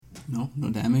No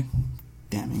dabbing.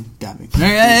 Dabbing.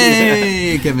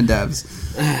 Hey, Kevin dabs.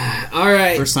 All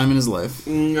right. First time in his life.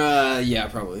 Yeah,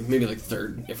 probably. Maybe like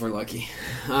third, if we're lucky.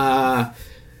 Well.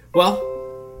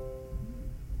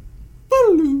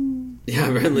 Yeah,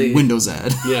 apparently. Windows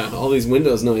ad. Yeah, all these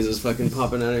Windows noises fucking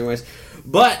popping out anyways.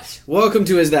 But, welcome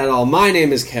to Is That All? My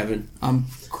name is Kevin. I'm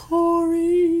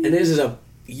Corey. And this is a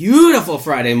beautiful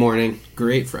Friday morning.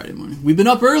 Great Friday morning. We've been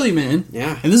up early, man.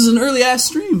 Yeah. And this is an early-ass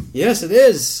stream. Yes, it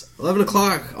is. 11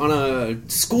 o'clock on a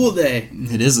school day.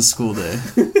 It is a school day.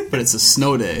 But it's a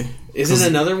snow day. Is it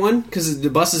another one? Because the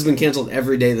bus has been canceled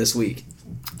every day this week.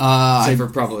 Except for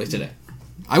probably today.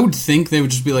 I would think they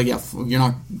would just be like, yeah, you're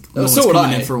not... No one's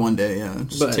coming in for one day, yeah.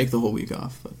 Just take the whole week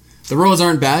off. But the roads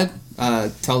aren't bad.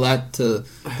 Tell that to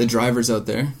the drivers out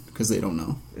there, because they don't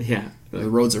know. Yeah. The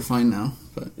roads are fine now.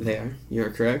 But they are.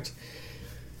 You're correct.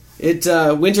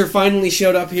 Winter finally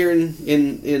showed up here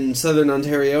in southern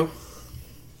Ontario.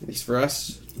 At least for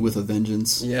us. With a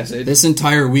vengeance. Yes. This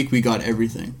entire week we got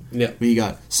everything. Yeah. We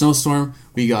got snowstorm,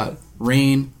 we got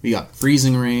rain, we got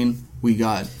freezing rain, we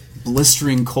got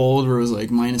blistering cold where it was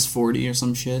like minus 40 or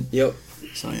some shit. Yep.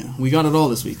 So yeah, we got it all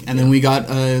this week. And then we got,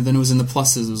 then it was in the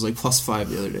pluses, it was like plus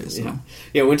 5 the other day. So.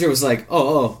 Yeah, winter was like,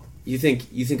 oh, you think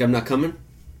I'm not coming?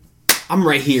 I'm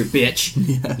right here, bitch.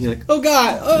 Yeah. You're like, oh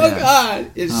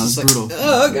God. It's just like, brutal.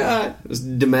 Oh God. It was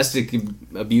domestic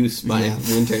abuse by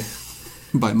winter.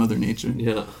 By Mother Nature.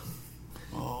 Yeah.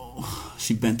 Oh,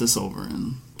 she bent us over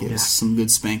and gave us some good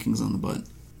spankings on the butt.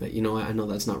 But you know what? I know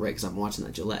that's not right because I'm watching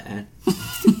that Gillette ad.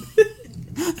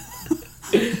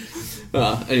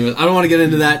 Anyways, I don't want to get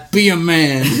into that. Be a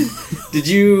man. Did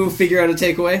you figure out a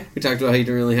takeaway? We talked about how you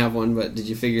didn't really have one, but did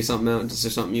you figure something out? Is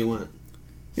there something you want?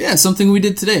 Yeah, something we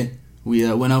did today. We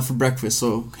went out for breakfast,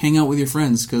 so hang out with your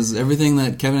friends, because everything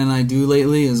that Kevin and I do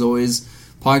lately is always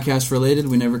podcast related.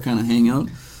 We never kind of hang out.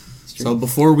 So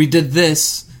before we did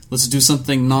this, let's do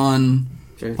something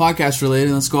non-podcast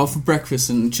related. Let's go out for breakfast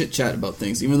and chit-chat about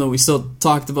things. Even though we still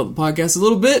talked about the podcast a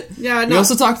little bit, we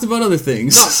also talked about other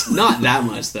things. Not that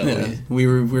much, though. Yeah. We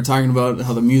were talking about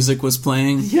how the music was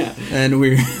playing. Yeah. And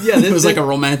it was like a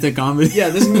romantic comedy. Yeah,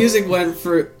 this music went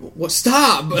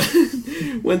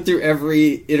went through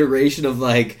every iteration of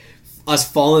like us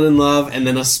falling in love, and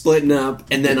then us splitting up,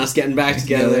 and then us getting back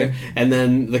together, and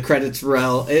then the credits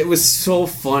roll. It was so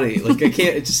funny. Like, I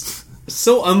can't... It's just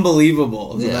so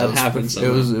unbelievable that happened. It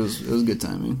was good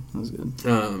timing. It was good.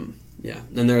 Yeah.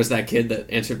 Then there was that kid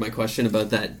that answered my question about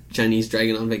that Chinese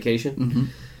dragon on vacation. Mm-hmm.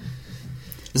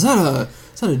 Is that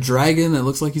a dragon that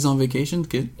looks like he's on vacation,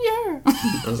 kid? Yeah.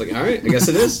 I was like, all right, I guess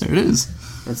it is. There it is.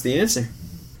 That's the answer.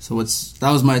 So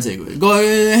that was my takeaway. Go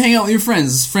hang out with your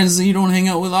friends. Friends that you don't hang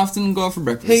out with often, go out for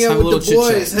breakfast. Hang out with the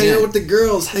boys, hang out with the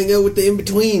girls, hang out with the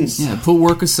in-betweens. Yeah, put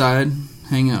work aside,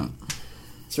 hang out.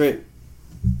 That's right.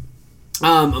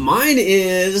 Mine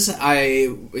is,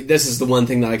 this is the one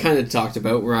thing that I kind of talked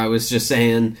about, where I was just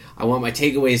saying, I want my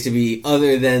takeaways to be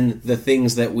other than the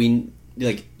things that we're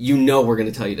going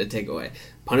to tell you to take away.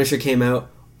 Punisher came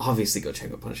out. Obviously go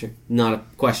check out Punisher. Not a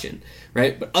question,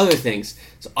 right? But other things.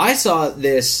 So I saw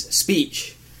this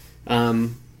speech. It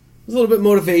was a little bit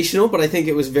motivational, but I think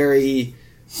it was very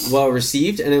well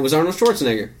received. And it was Arnold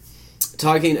Schwarzenegger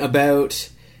talking about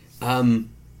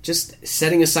just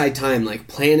setting aside time, like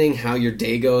planning how your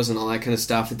day goes and all that kind of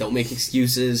stuff. Don't make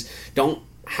excuses. Don't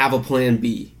have a plan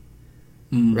B,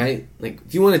 right? Like,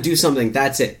 if you want to do something,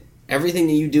 that's it. Everything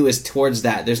that you do is towards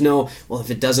that. There's no, well, if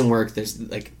it doesn't work, there's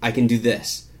like, I can do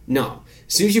this. No.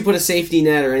 As soon as you put a safety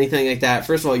net or anything like that,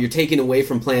 first of all, you're taking away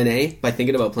from plan A by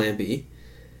thinking about plan B.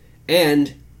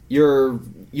 And you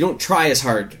don't try as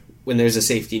hard when there's a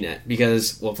safety net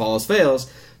because, well, if all else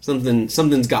fails,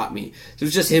 something's got me. So it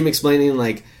was just him explaining,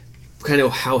 like, kind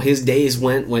of how his days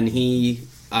went when he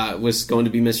was going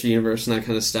to be Mr. Universe and that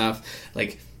kind of stuff.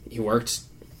 Like, he worked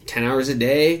 10 hours a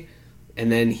day,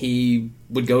 and then he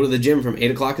would go to the gym from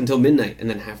 8 o'clock until midnight, and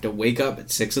then have to wake up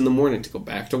at 6 in the morning to go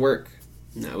back to work.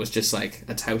 And that was just like,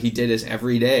 that's how he did his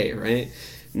every day, right?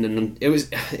 And then it was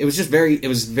very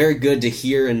good to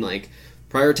hear and like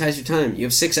prioritize your time. You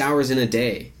have 6 hours in a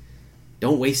day.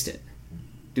 Don't waste it.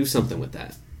 Do something with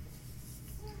that.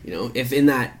 You know, if in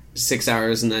that 6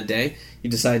 hours in that day you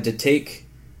decide to take,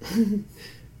 and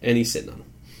he's sitting on him.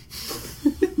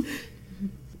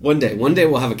 One day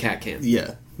we'll have a cat cam.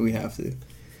 Yeah, we have to.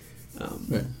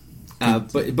 Right.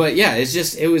 But yeah, it was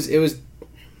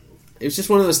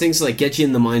just one of those things to like get you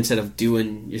in the mindset of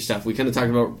doing your stuff. We kind of talked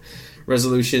about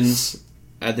resolutions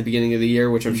at the beginning of the year,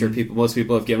 which I'm sure most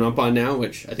people have given up on now,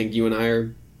 which I think you and I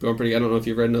are going pretty... I don't know if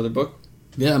you've read another book.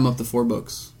 Yeah, I'm up to 4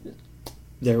 books.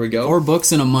 There we go. 4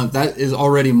 books in a month. That is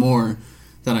already more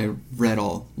that I read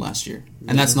all last year.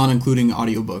 And that's not including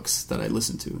audiobooks that I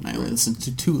listened to. And I only listened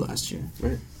to 2 last year.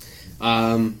 Right.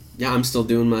 Yeah, I'm still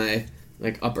doing my,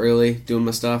 up early, doing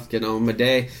my stuff, getting on with my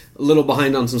day. A little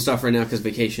behind on some stuff right now because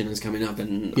vacation is coming up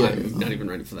and I'm not even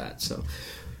ready for that. So,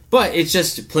 but it's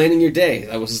just planning your day.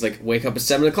 I was just wake up at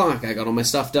 7 o'clock. I got all my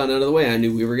stuff done out of the way. I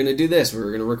knew we were going to do this. We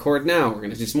were going to record now. We're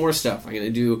going to do some more stuff. I'm going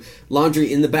to do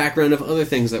laundry in the background of other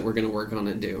things that we're going to work on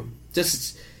and do.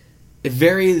 Just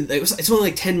it's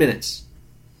only 10 minutes.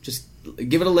 Just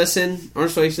give it a listen.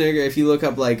 Arnold Schwarzenegger, if you look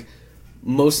up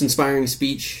most inspiring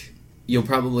speech, you'll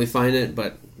probably find it,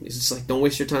 but it's just don't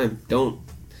waste your time.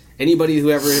 Anybody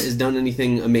who ever has done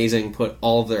anything amazing put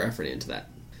all of their effort into that.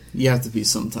 You have to be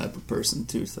some type of person,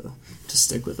 too, to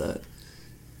stick with that.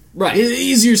 Right. It's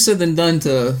easier said than done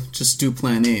to just do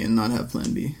plan A and not have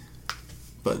plan B.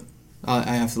 But I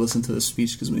have to listen to the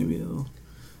speech because maybe it'll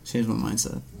change my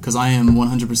mindset. Because I am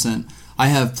 100%... I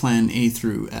have plan A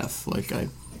through F. I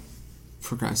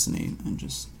procrastinate and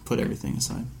just put everything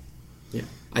aside. Yeah.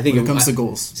 I think when it comes to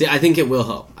goals. See, I think it will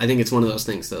help. I think it's one of those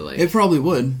things that it probably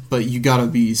would, but you gotta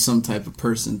be some type of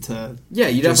person to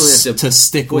you definitely have to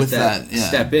stick with that. Yeah,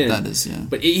 step in. That is, yeah.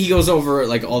 But he goes over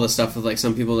all the stuff of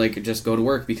some people just go to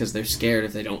work because they're scared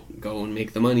if they don't go and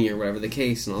make the money or whatever the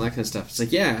case and all that kind of stuff.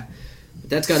 It's but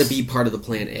that's got to be part of the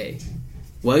plan A.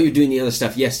 While you're doing the other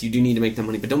stuff, yes, you do need to make the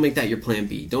money, but don't make that your plan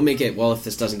B. Don't make it, if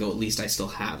this doesn't go, at least I still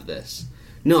have this.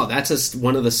 No, that's just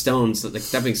one of the stones, the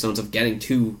stepping stones of getting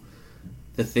to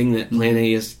the thing that plan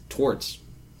A is towards.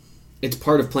 It's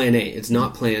part of plan A. It's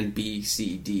not plan B,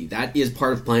 C, D. That is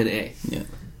part of plan A. Yeah.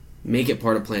 Make it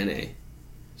part of plan A.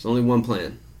 There's only one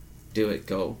plan. Do it,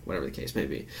 go, whatever the case may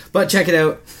be. But check it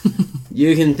out.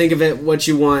 You can think of it what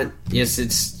you want.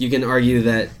 Yes, you can argue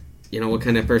that, what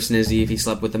kind of person is he if he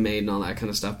slept with a maid and all that kind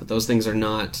of stuff, but those things are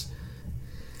not...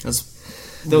 That's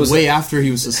way after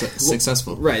he was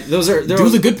successful. Right. Do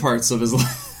the good parts of his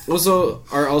life.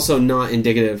 Are also not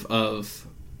indicative of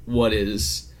what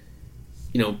is,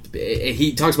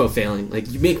 he talks about failing.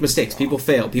 You make mistakes. People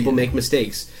fail. People make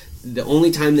mistakes. The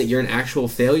only time that you're an actual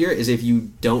failure is if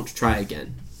you don't try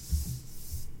again.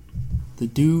 The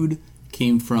dude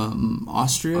came from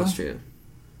Austria.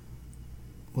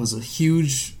 Was a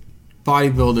huge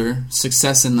bodybuilder,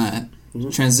 success in that. Mm-hmm.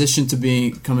 Transitioned to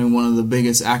becoming one of the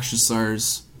biggest action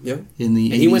stars in the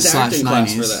 80s/90s. And he went to acting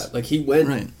class for that. He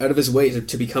went out of his way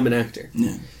to become an actor.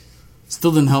 Yeah.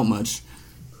 Still didn't help much,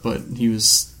 but he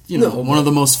was, one of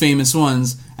the most famous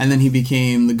ones, and then he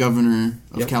became the governor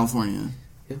of California.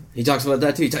 Yeah. He talks about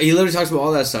that too. He literally talks about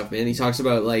all that stuff, man. He talks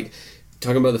about,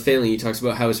 talking about the failing. He talks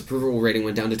about how his approval rating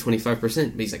went down to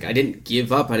 25%. But he's I didn't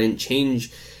give up. I didn't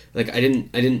change. I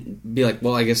didn't be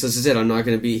well, I guess this is it. I'm not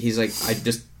going to be... He's I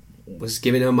just was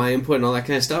giving out my input and all that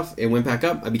kind of stuff. It went back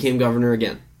up. I became governor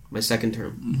again. My second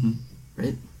term. Mm-hmm.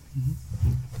 Right?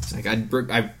 Mm-hmm. It's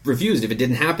I refused. If it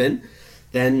didn't happen,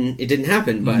 then it didn't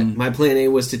happen. But my plan A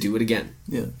was to do it again.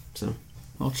 Yeah. So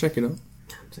I'll check it out.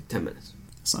 It's 10 minutes.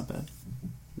 It's not bad.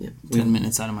 Yeah. 10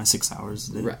 minutes out of my 6 hours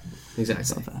a day. Right. Exactly.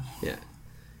 It's not bad. Yeah.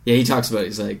 Yeah, he talks about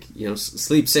it. He's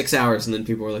sleep 6 hours, and then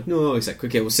people are no. He's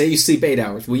okay, well, say you sleep 8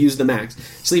 hours. We'll use the max.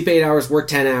 Sleep 8 hours, work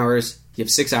 10 hours. You have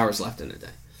 6 hours left in a day.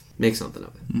 Make something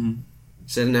of it. Mm-hmm.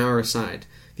 Set an hour aside.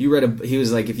 If you read he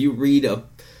was if you read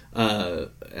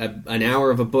an hour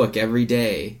of a book every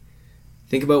day,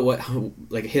 think about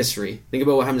history. Think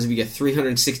about what happens if you get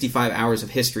 365 hours of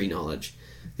history knowledge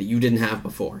that you didn't have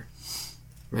before.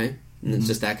 Right? And it's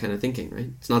just that kind of thinking, right?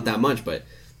 It's not that much, but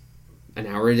an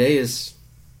hour a day it's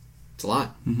a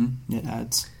lot. Mm-hmm. It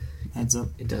adds up.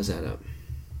 It does add up.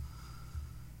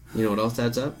 You know what else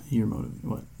adds up? Your motive.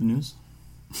 What? The news?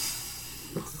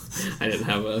 I didn't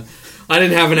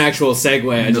have an actual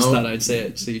segue. I just thought I'd say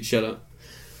it so you'd shut up.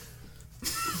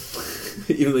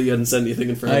 Even though you hadn't said anything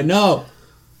in front. I know.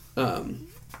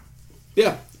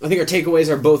 Yeah, I think our takeaways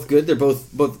are both good. They're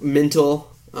both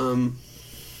mental,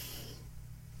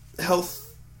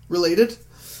 health related.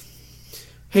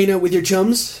 Hanging out with your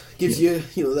chums gives you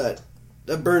that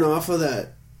burn off of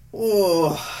that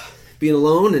being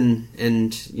alone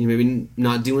and maybe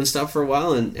not doing stuff for a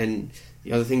while and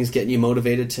the other thing is getting you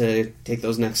motivated to take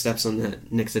those next steps on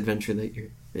that next adventure that you're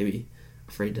maybe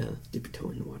afraid to dip your toe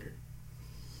in the water.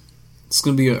 It's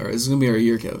gonna be our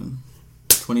year, Kevin.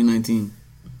 2019.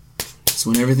 It's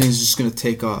when everything's just gonna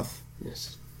take off.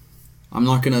 Yes. I'm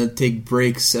not gonna take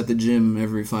breaks at the gym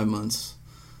every 5 months.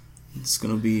 It's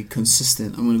gonna be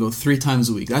consistent. I'm gonna go 3 times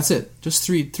a week. That's it. Just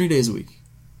 3 days a week.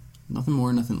 Nothing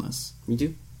more, nothing less. Me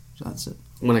too. That's it.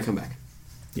 When I come back.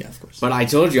 Yeah, of course. But I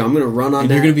told you I'm gonna run on. And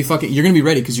that. You're gonna be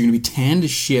ready because you're gonna be tanned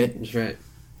as shit. That's right.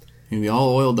 You're gonna be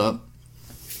all oiled up,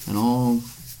 and all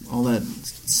that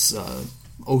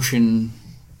ocean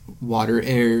water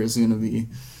air is going to be...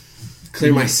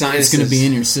 Clear my sinuses. It's going to be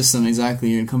in your system, exactly.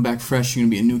 You're going to come back fresh, you're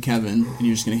going to be a new Kevin, and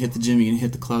you're just going to hit the gym, you're going to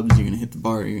hit the clubs, you're going to hit the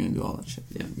bar, you're going to do all that shit.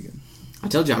 Yeah. I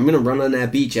told you, I'm going to run on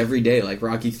that beach every day like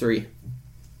Rocky 3.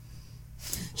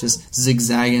 Just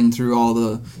zigzagging through all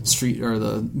the street or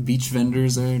the beach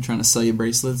vendors there, trying to sell you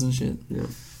bracelets and shit. Yeah.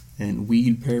 And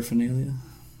weed paraphernalia.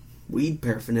 Weed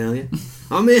paraphernalia.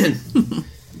 I'm in.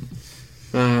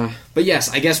 But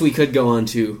yes, I guess we could go on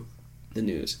to the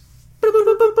news.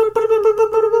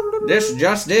 This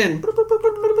just in.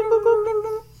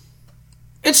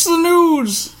 It's the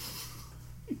news!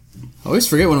 I always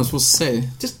forget what I'm supposed to say.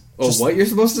 What you're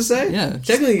supposed to say? Yeah.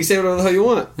 Technically, you can say whatever the hell you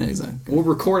want. Yeah, exactly. We'll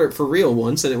record it for real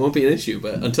once, and it won't be an issue,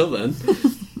 but until then...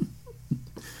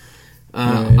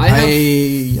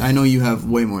 I know you have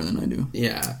way more than I do.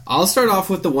 Yeah. I'll start off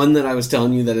with the one that I was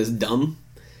telling you that is dumb.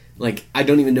 Like, I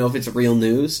don't even know if it's real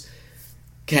news.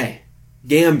 Okay.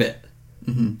 Gambit.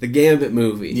 Mm-hmm. The Gambit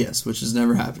movie. Yes, which is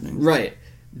never happening. Right.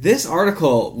 This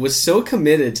article was so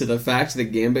committed to the fact that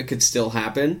Gambit could still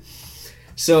happen.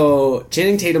 So,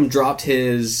 Channing Tatum dropped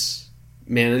his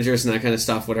managers and that kind of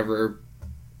stuff, whatever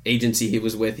agency he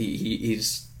was with,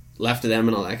 he's left to them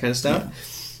and all that kind of stuff. Yeah.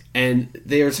 And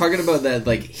they were talking about that,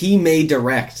 like, he may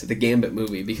direct the Gambit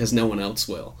movie because no one else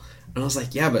will. And I was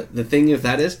like, yeah, but the thing with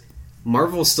that is,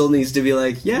 Marvel still needs to be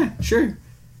like, yeah, sure,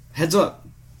 heads up.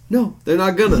 No, they're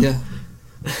not gonna. Yeah.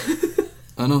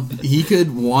 I know. He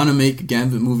could want to make a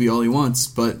Gambit movie all he wants,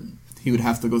 but he would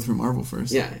have to go through Marvel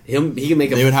first. Yeah, he can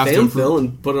make a fan film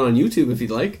and put it on YouTube if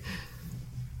he'd like.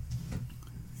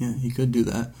 Yeah, he could do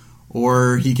that.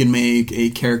 Or he can make a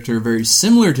character very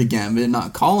similar to Gambit,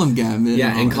 not call him Gambit.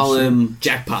 Yeah, and call him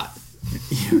Jackpot.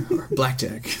 Or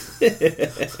Blackjack.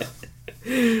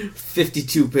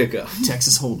 52 pickup.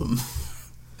 Texas Hold'em.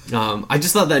 I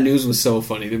just thought that news was so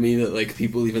funny to me that like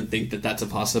people even think that that's a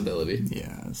possibility.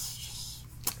 Yeah, it's just...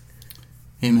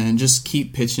 Hey man, just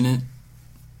keep pitching it.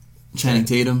 Channing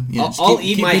Tatum. Yeah, I'll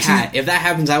eat my hat. If that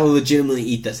happens, I will legitimately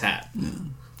eat this hat. Yeah.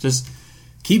 Just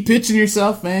keep pitching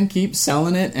yourself, man. Keep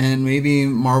selling it, and maybe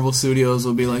Marvel Studios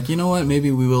will be like, you know what?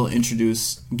 Maybe we will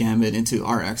introduce Gambit into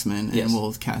our X-Men, and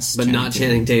we'll cast but not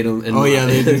Channing Tatum. And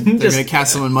they're going to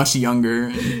cast someone much younger.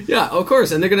 Yeah, of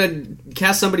course. And they're going to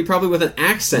cast somebody probably with an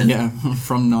accent. Yeah,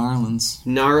 from Narlands.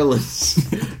 Narwhalans.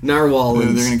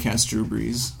 They're going to cast Drew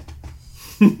Brees.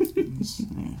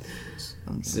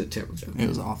 It's a terrible joke. It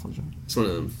was an awful joke. It's one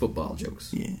of them football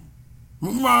jokes. Yeah. You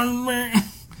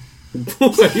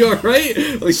alright?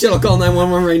 Oh shit, I'll call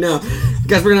 911 right now.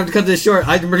 Guys, we're gonna have to cut this short.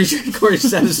 I'm pretty sure Corey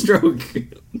just had a stroke.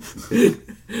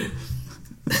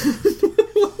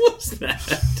 What was that?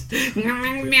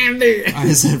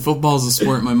 I said football's a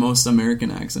sport, my most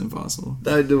American accent possible.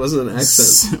 That wasn't an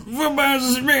accent. Football's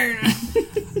a sport.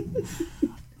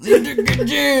 Turkey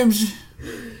jibs.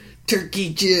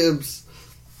 Turkey jibs.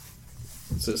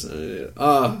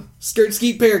 Skirt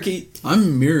skeet parakeet.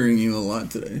 I'm mirroring you a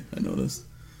lot today, I noticed.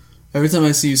 Every time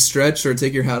I see you stretch or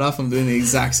take your hat off, I'm doing the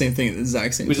exact same thing at the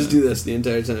exact same time. We just do this the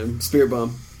entire time. Spirit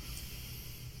bomb.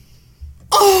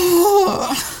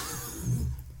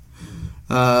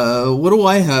 What do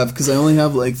I have? Because I only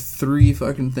have like 3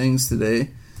 fucking things today.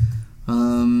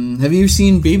 Have you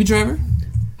seen Baby Driver?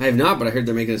 I have not, but I heard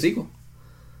they're making a sequel.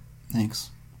 Thanks.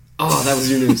 Oh, that was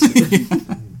your news.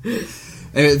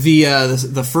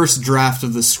 The first draft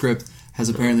of the script has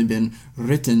apparently been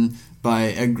written by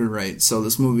Edgar Wright, so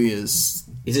this movie is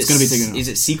going to be taken. Is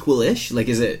it sequel-ish? Like,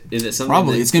 is it something?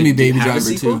 Probably it's going to be Baby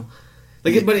Driver too.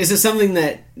 Like, but is it something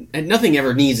that nothing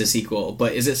ever needs a sequel?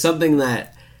 But is it something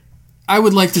that I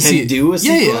would like to see do a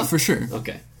sequel? Yeah, for sure.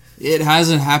 Okay, it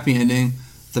has a happy ending.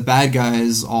 The bad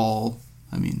guys they all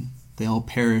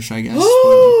perish, I guess.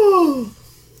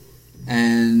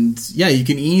 And yeah, you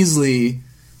can easily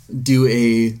do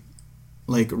a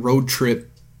like road trip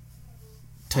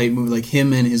type movie, like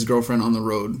him and his girlfriend on the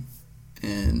road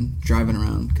and driving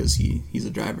around because he's a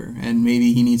driver, and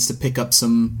maybe he needs to pick up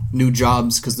some new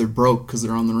jobs because they're broke because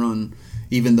they're on the run,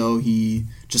 even though he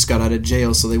just got out of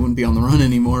jail, so they wouldn't be on the run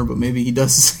anymore. But maybe he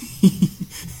does.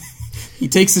 He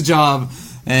takes a job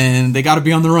and they got to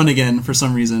be on the run again for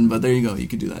some reason. But there you go, you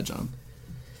could do that job.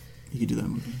 You could do that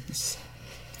movie.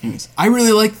 Anyways, I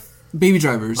really like Baby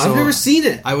Driver. So I've never seen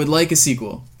it. I would like a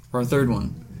sequel or a third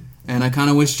one. And I kind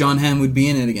of wish John Hamm would be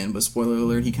in it again, but spoiler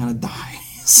alert, he kind of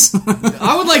dies.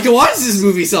 I would like to watch this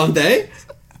movie someday.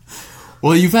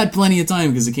 Well, you've had plenty of time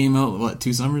because it came out,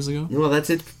 2 summers ago? Well, that's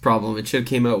its problem. It should have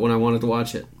came out when I wanted to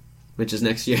watch it, which is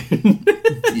next year.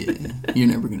 Yeah, you're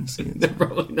never going to see it. No,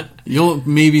 probably not. You'll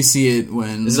maybe see it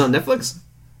when... Is it on Netflix?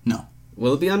 No.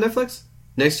 Will it be on Netflix?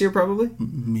 Next year, probably?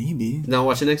 Maybe. No, I'll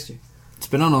watch it next year. It's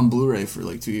been out on Blu-ray for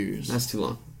like 2 years. That's too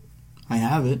long. I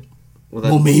have it.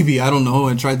 Well, maybe. I don't know.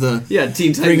 I tried to Teen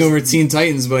Titans. bring over Teen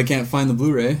Titans, but I can't find the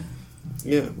Blu-ray.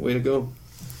 Yeah, way to go.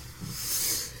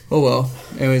 Oh, well.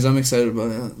 Anyways, I'm excited about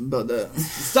that.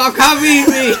 Stop copying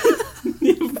me!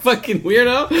 You fucking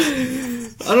weirdo.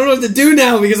 I don't know what to do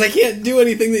now because I can't do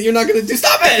anything that you're not going to do.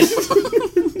 Stop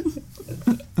it!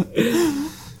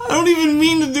 I don't even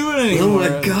mean to do it anymore. Oh my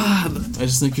god. I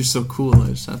just think you're so cool. I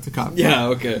just have to copy. Yeah,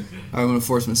 okay. I'm going to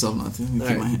force myself not to.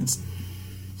 Keep my hands.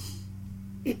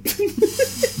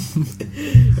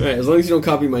 Alright, as long as you don't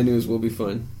copy my news, we'll be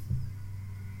fine.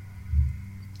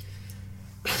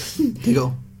 Okay,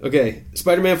 go. Okay,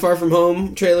 Spider-Man Far From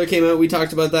Home trailer came out. We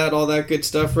talked about that, all that good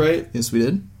stuff, right? Yes, we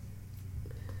did.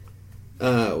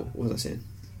 What was I saying?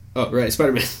 Oh, right,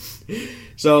 Spider-Man.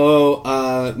 So,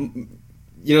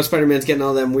 Spider-Man's getting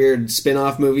all them weird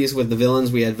spin-off movies with the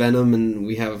villains. We had Venom and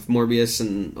we have Morbius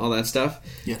and all that stuff.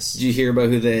 Yes. Did you hear about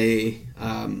who they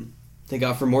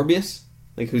got for Morbius?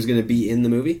 Like, who's going to be in the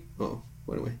movie? Oh,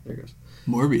 went away. There it goes.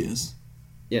 Morbius?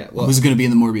 Yeah, well... Who's going to be in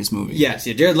the Morbius movie? Yes,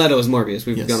 yeah, Jared Leto is Morbius.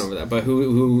 We've gone over that. But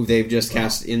who they've just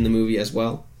cast in the movie as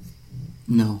well?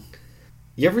 No.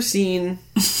 You ever seen...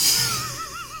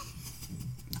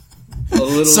 a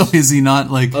little... So is he not,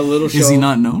 like... A little show... Is he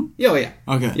not known? Yeah, oh, yeah.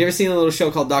 Okay. You ever seen a little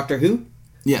show called Doctor Who?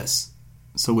 Yes.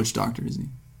 So which Doctor is he?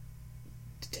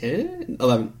 10?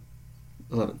 11.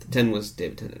 11th. 10 was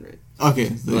David Tennant, right? Okay,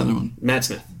 the other one. Matt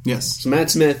Smith. Yes. So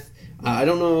Matt Smith, I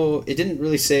don't know, it didn't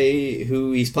really say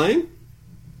who he's playing,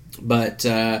 but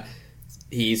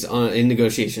he's in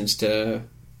negotiations to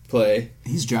play.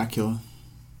 He's Dracula.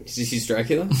 He's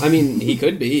Dracula? I mean, he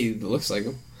could be. He looks like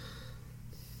him.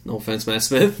 No offense, Matt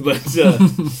Smith, but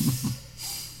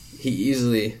he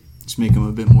easily... Just make him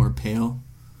a bit more pale,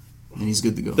 and he's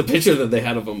good to go. The picture that they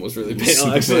had of him was really pale,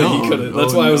 actually.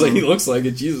 That's why I was like, he looks like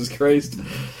it. Jesus Christ.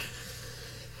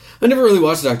 I never really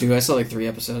watched Doctor Who. I saw like 3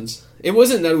 episodes. It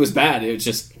wasn't that it was bad. It was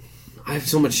just... I have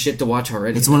so much shit to watch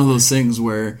already. It's one of those things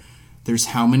where there's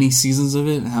how many seasons of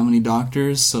it and how many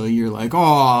doctors, so you're like,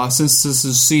 oh, since this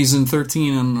is season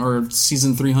 13 or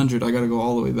season 300, I gotta go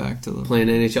all the way back to the... Playing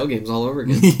NHL games all over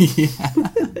again.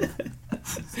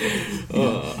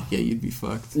 Yeah, you'd be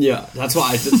fucked. Yeah, that's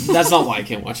why. That's not why I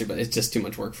can't watch it, but it's just too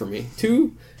much work for me.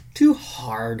 Too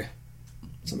hard.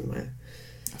 Something like that.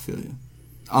 I feel you.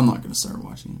 I'm not gonna start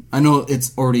watching it. I know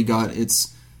it's already got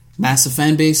its massive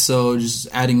fan base, so just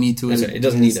adding me to it. Right. It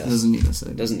doesn't need us.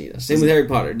 It doesn't need us. Same with Harry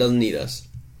Potter. It doesn't need us.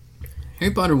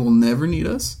 Harry Potter will never need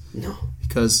us. No.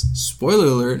 Because, spoiler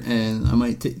alert, and I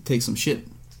might take some shit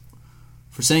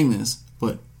for saying this,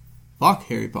 but fuck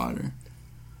Harry Potter.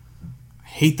 I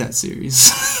hate that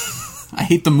series. I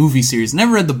hate the movie series.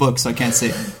 Never read the book, so I can't say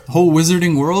it. The whole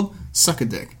wizarding world, suck a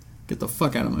dick. Get the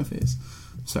fuck out of my face.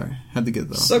 Sorry, had to get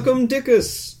that off. Suck 'em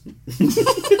dickus.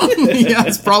 Yeah,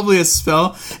 it's probably a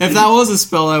spell. If that was a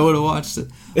spell, I would have watched it.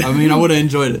 I mean, I would have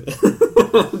enjoyed it.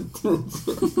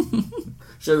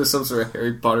 Sure, there's some sort of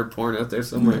Harry Potter porn out there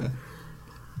somewhere. Yeah.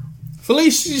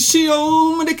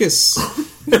 Fellatio medicus.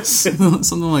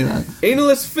 Something like that.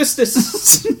 Analus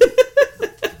fistus.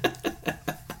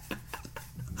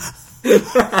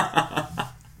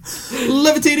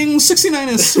 Levitating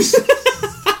 69ers.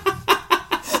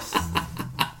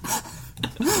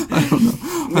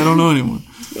 I don't know anymore.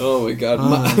 Oh my god.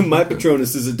 My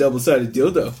Patronus is a double-sided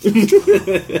dildo.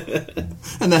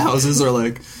 And the houses are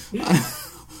like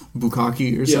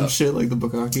bukkake or some shit, like the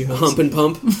bukkake house. Hump and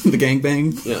Pump. The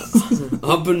gangbang. Yeah.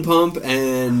 Hump and Pump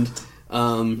and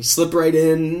Slip Right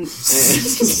In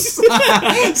and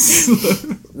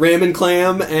Ram and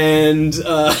Clam and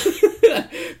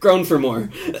Grown for More.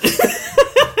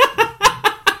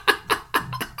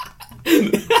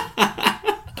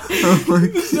 Oh my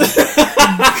god.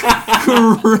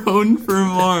 Grown for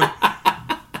more.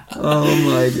 Oh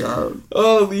my god.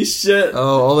 Holy shit.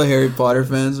 Oh, all the Harry Potter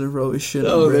fans are probably shit.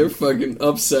 Oh, they're fucking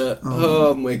upset.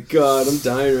 Oh my god, I'm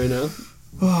dying right now.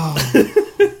 Oh.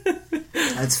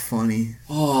 That's funny.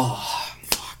 Oh,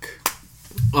 fuck.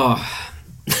 Oh.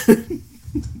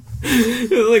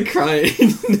 I'm like crying.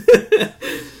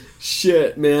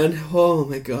 Shit, man. Oh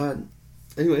my god.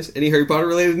 Anyways, any Harry Potter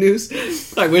related news?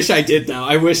 I wish I did now.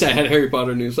 I wish I had Harry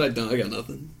Potter news. I don't. I got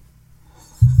nothing.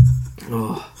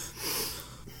 Oh.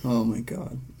 Oh my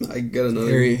god. I got another.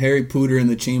 Harry Pooter in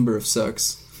the Chamber of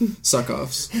Sucks.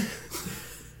 Suck-offs.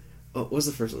 Oh, what was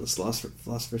the first one? The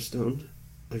Philosopher's Stone?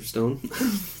 Or Stone?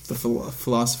 The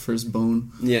Philosopher's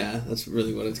Bone. Yeah, that's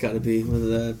really what it's got to be.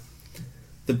 The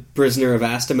Prisoner of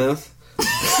Astamouth.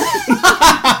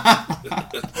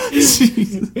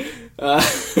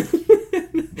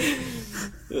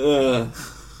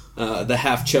 The The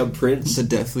half Chub Prince.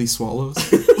 Deathly Swallows.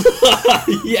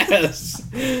 Yes.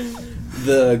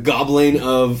 The gobbling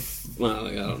of, well,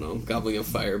 I don't know, gobbling of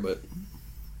fire, but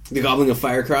the gobbling of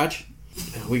fire crotch.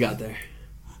 We got there.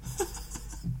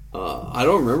 I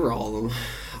don't remember all of them.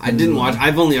 I didn't watch.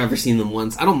 I've only ever seen them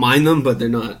once. I don't mind them, but they're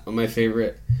not my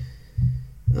favorite.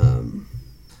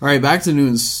 All right, back to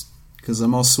news because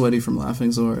I'm all sweaty from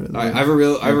laughing so hard. All right, I have a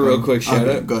real quick shout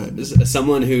out. Go ahead.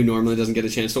 Someone who normally doesn't get a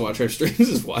chance to watch our streams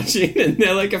is watching, and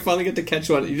they're like, I finally get to catch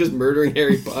one. You're just murdering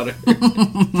Harry Potter.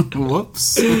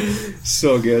 Whoops.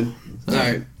 So good. All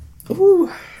right.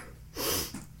 Ooh.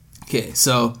 Okay,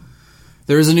 so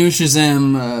there was a new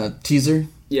Shazam teaser.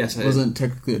 Yes, it wasn't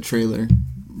technically a trailer,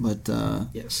 but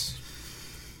yes.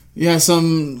 Yeah,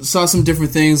 saw some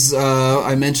different things.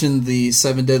 I mentioned the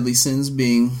 7 deadly sins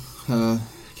being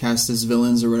cast as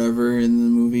villains or whatever in the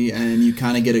movie, and you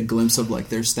kind of get a glimpse of like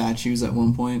their statues at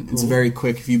one point. It's very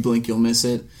quick. If you blink, you'll miss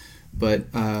it. But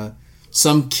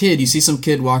you see some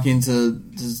kid walking into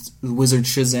the Wizard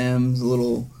Shazam's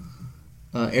little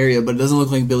area, but it doesn't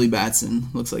look like Billy Batson.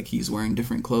 It looks like he's wearing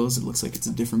different clothes. It looks like it's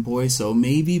a different boy. So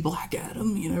maybe Black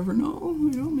Adam. You never know.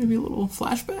 Maybe a little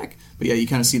flashback. But yeah, you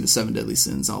kind of see the 7 deadly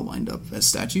sins all lined up as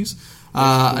statues.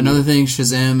 Another thing,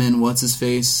 Shazam and what's his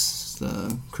face,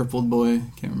 the crippled boy.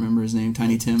 Can't remember his name.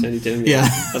 Tiny Tim. Tiny Tim. Yeah.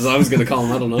 That's what I was gonna call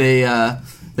him. I don't know.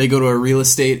 They go to a real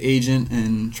estate agent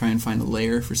and try and find a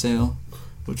lair for sale,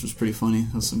 which was pretty funny.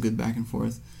 That was some good back and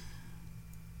forth.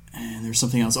 And there's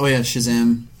something else. Oh yeah,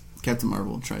 Shazam. Captain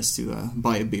Marvel tries to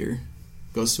buy a beer.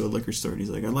 Goes to a liquor store and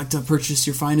he's like, I'd like to purchase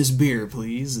your finest beer,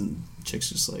 please. And chick's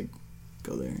just like,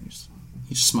 go there.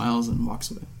 He just smiles and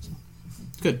walks away. So,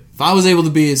 good. If I was able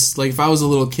to be, if I was a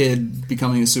little kid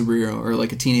becoming a superhero, or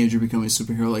like a teenager becoming a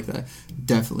superhero like that,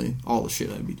 definitely all the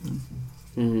shit I'd be doing.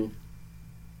 Mm-hmm.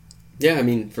 Yeah, I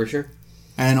mean, for sure.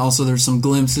 And also there's some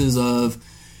glimpses of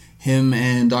him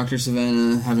and Dr.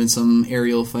 Savannah having some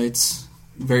aerial fights.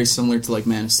 Very similar to like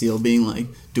Man of Steel, being like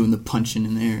doing the punching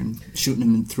in there and shooting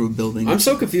him through a building. I'm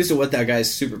so confused with what that guy's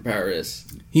superpower is.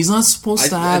 He's not supposed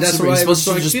to have. He's supposed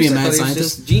to just be a mad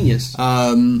scientist. Just genius.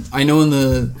 I know in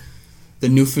the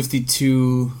New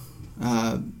 52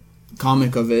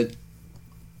 comic of it,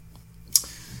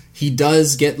 he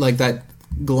does get like that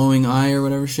glowing eye or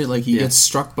whatever shit. Like he gets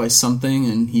struck by something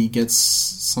and he gets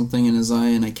something in his eye,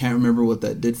 and I can't remember what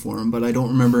that did for him. But I don't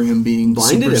remember him being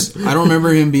blinded. I don't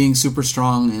remember him being super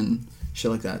strong and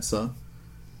shit like that. So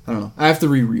I don't know. I have to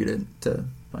reread it to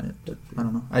find it. But I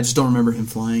don't know. I just don't remember him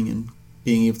flying and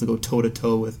being able to go toe to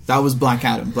toe with. That was Black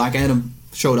Adam. Black Adam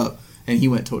showed up and he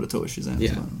went toe to toe with Shazam.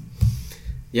 Yeah. So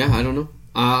Yeah, I don't know.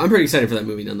 I'm pretty excited for that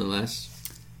movie nonetheless.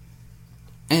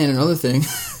 And another thing,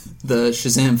 the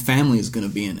Shazam family is going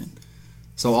to be in it.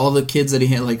 So all the kids that he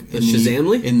had, like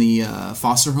in the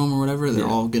foster home or whatever, they're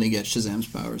all going to get Shazam's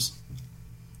powers.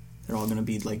 They're all going to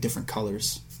be like different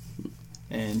colors.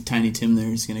 And Tiny Tim there,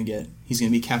 he's going to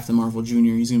be Captain Marvel Jr.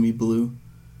 He's going to be blue.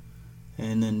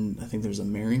 And then I think there's a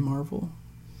Mary Marvel.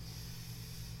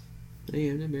 I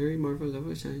am the Mary Marvel. I don't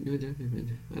know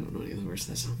any of the words of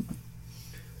that song.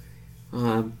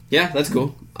 Yeah, that's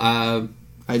cool. I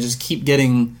just keep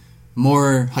getting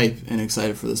more hype and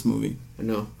excited for this movie. I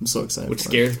know. I'm so excited. Which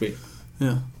scares me.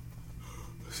 Yeah.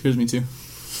 Scares me too.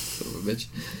 Son of a bitch.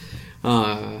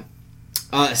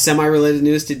 Semi-related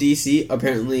news to DC.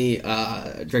 Apparently,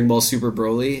 Dragon Ball Super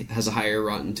Broly has a higher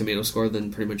Rotten Tomato score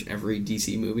than pretty much every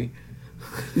DC movie.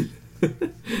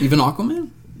 Even Aquaman?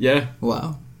 Yeah.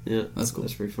 Wow. Yeah. That's cool.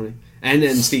 That's pretty funny. And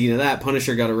then, speaking of that,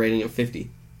 Punisher got a rating of 50.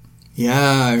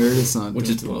 Yeah, I heard it's not. Which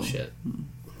is bullshit.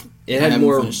 It had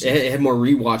more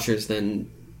rewatchers than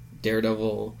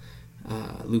Daredevil,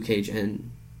 Luke Cage,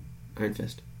 and Iron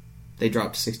Fist. They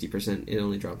dropped 60%. It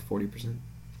only dropped 40%.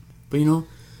 But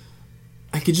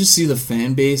I could just see the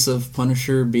fan base of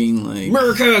Punisher being like,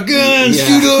 America, guns,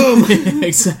 shoot them!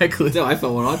 Exactly. No, I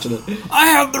felt when watching it. I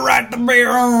have the right to bear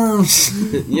arms!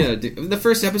 Yeah, dude, the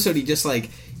first episode, he just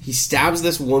he stabs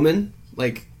this woman,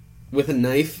 with a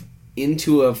knife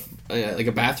into a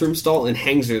bathroom stall and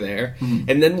hangs her there,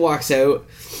 and then walks out,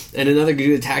 and another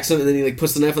dude attacks him, and then he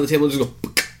puts the knife on the table and just goes,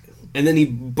 and then he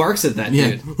barks at that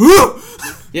dude.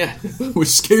 Yeah. Which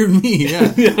scared me,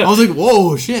 yeah. I was like,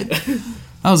 whoa, shit.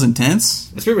 That was intense.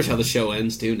 That's pretty much how the show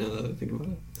ends, too, now that I think about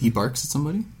it. He barks at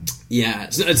somebody? Yeah,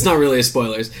 it's not really a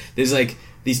spoilers. There's,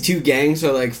 these two gangs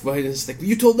are, fighting. It's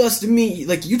you told us to meet,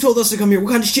 you told us to come here. What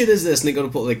kind of shit is this? And they go to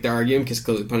pull, they're arguing, because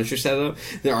clearly Punisher set it up.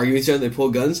 They're arguing with each other, they pull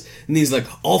guns, and he's like,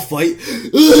 I'll fight.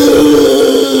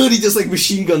 And he just,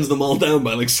 machine guns them all down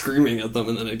by, screaming at them,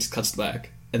 and then it just cuts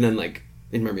back. And then,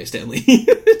 in Memory of Stanley.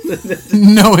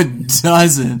 No, it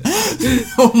doesn't.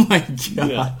 Oh, my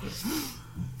God. Yeah.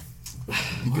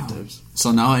 Good times.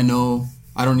 So now I know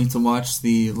I don't need to watch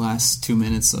the last 2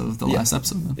 minutes of the last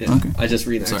episode. Yeah. Okay. I just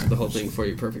reenacted the whole thing for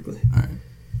you perfectly. All right.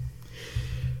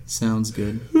 Sounds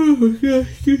good.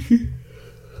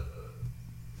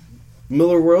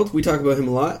 Miller World, we talk about him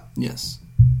a lot. Yes.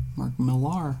 Mark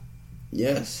Millar.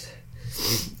 Yes.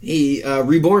 He,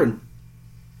 Reborn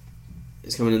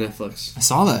is coming to Netflix. I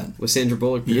saw that. With Sandra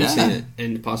Bullock producing it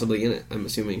and possibly in it. I'm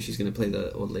assuming she's going to play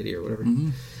the old lady or whatever.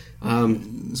 Mm-hmm.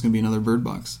 There's going to be another Bird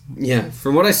Box. Yeah.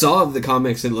 From what I saw of the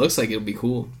comics, it looks like it'll be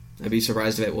cool. I'd be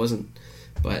surprised if it wasn't.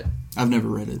 But I've never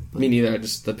read it. Me neither.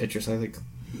 Just the pictures I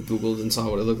Googled and saw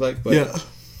what it looked like. But yeah.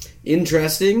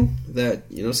 Interesting that,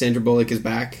 Sandra Bullock is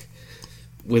back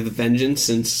with a vengeance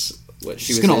since what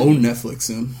she She's was going to own Netflix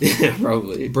soon. Yeah,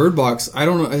 probably. Bird Box, I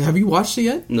don't know. Have you watched it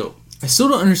yet? No. I still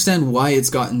don't understand why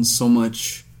it's gotten so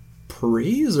much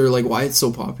praise or why it's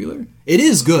so popular. It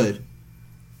is good.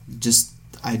 Just,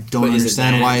 I don't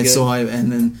understand why it's so high.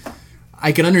 And then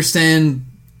I can understand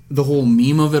the whole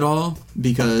meme of it all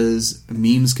because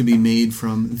memes could be made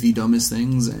from the dumbest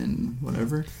things and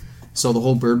whatever. So the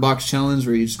whole Bird Box challenge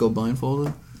where you just go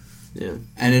blindfolded. Yeah.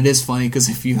 And it is funny because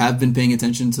if you have been paying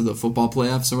attention to the football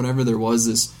playoffs or whatever, there was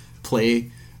this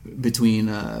play between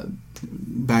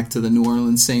back to the New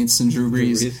Orleans Saints and Drew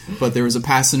Brees, but there was a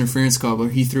pass interference call where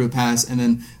he threw a pass and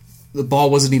then the ball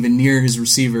wasn't even near his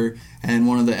receiver and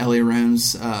one of the LA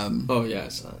Rams I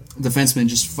saw it. Defenseman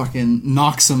just fucking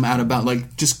knocks him out of bounds,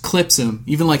 just clips him,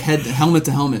 even helmet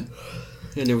to helmet.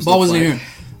 And there was ball wasn't here.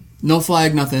 No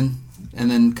flag, nothing. And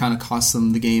then kind of cost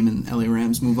them the game and LA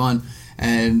Rams move on.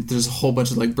 And there's a whole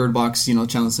bunch of Bird Box,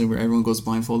 challenges where everyone goes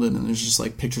blindfolded, and there's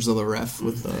just pictures of the ref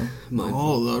with the the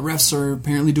refs are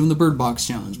apparently doing the Bird Box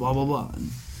challenge, blah blah blah.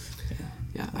 And,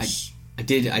 I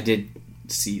did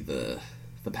see the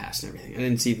pass and everything. I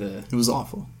didn't see the. It was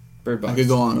awful. Bird Box. I could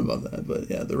go on about that, but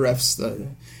yeah, the refs.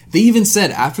 They even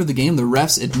said after the game, the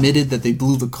refs admitted that they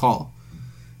blew the call.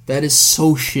 That is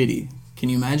so shitty. Can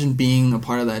you imagine being a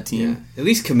part of that team? Yeah. At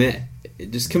least commit.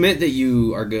 Just commit that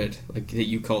you are good, that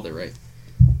you called it right.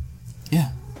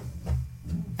 Yeah.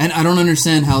 And I don't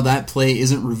understand how that play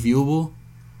isn't reviewable.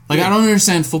 I don't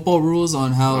understand football rules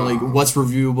on how, what's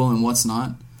reviewable and what's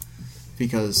not.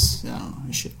 Because, I don't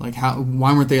know, shit.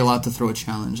 Why weren't they allowed to throw a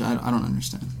challenge? I don't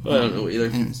understand. I don't know either.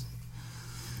 Anyways.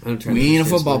 We ain't a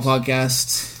football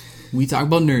podcast. We talk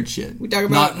about nerd shit. We talk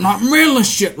about... Not manly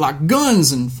shit like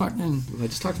guns and fucking... I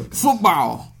just talked about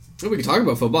football. We can talk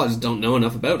about football, I just don't know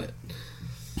enough about it.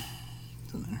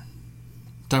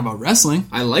 Talk about wrestling.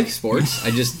 I like sports. I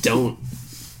just don't.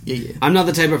 Yeah. I'm not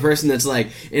the type of person that's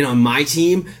on my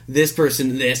team, this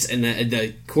person, this, and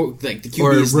the QB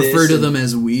or is this. Or refer to them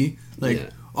as we.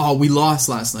 Oh, we lost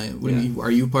last night.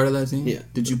 Are you part of that team? Yeah.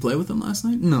 Did you play with them last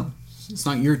night? No. It's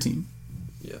not your team.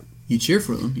 Yeah. You cheer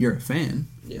for them. You're a fan.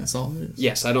 Yeah. That's all it is.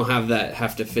 Yes, I don't have that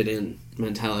have to fit in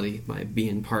mentality by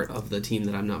being part of the team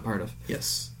that I'm not part of.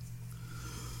 Yes.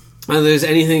 There's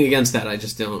anything against that, I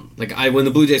just don't. When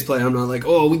the Blue Jays play, I'm not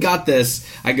oh, we got this.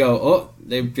 I go, oh,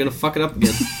 they're going to fuck it up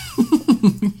again.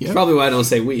 Yep. That's probably why I don't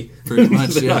say we. Pretty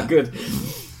much, they're not good.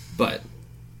 But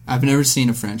I've never seen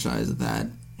a franchise that,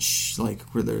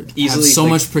 where they easily have so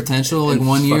much potential,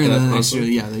 1 year, and then the next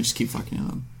year, they just keep fucking it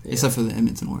up. Yeah. Except for the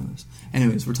Edmonton Oilers.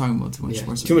 Anyways, we're talking about too much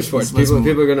sports. Too much sports. People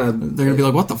are gonna. They're gonna be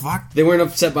like, "What the fuck?" They weren't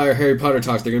upset by our Harry Potter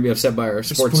talk. They're gonna be upset by our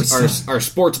our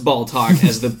sports ball talk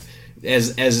as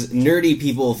nerdy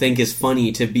people think is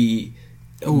funny to be.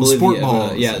 Sport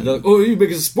ball. You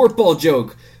make a sport ball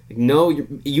joke. No,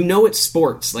 you know it's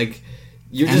sports.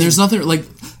 There's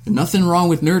nothing wrong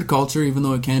with nerd culture, even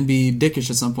though it can be dickish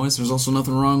at some points. There's also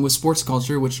nothing wrong with sports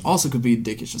culture, which also could be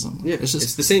dickish at some points. Yeah,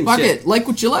 it's the same. Fuck shit. it, like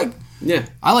what you like. Yeah,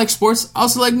 I like sports. I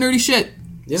also like nerdy shit.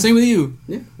 Yeah. Same with you.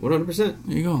 Yeah, 100%.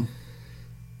 There you go.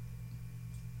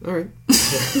 All right.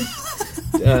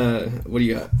 What do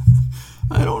you got?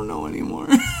 I don't know anymore.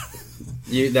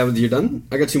 You're done?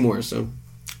 I got two more. So.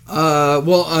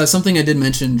 Something I did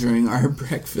mention during our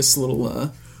breakfast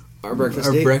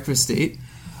breakfast date.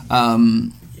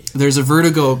 There's a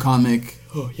Vertigo comic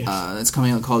that's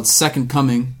coming out called Second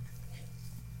Coming.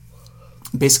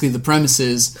 Basically, the premise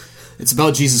is it's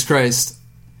about Jesus Christ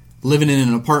living in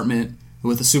an apartment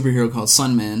with a superhero called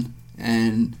Sunman,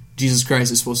 and Jesus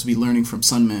Christ is supposed to be learning from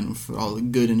Sunman for all the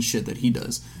good and shit that he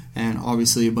does. And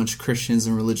obviously, a bunch of Christians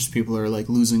and religious people are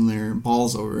losing their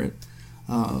balls over it.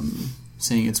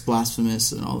 Saying it's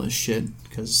blasphemous and all this shit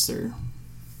because they're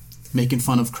making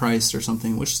fun of Christ or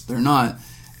something, which they're not.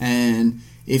 And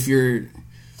if you're...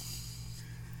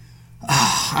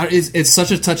 it's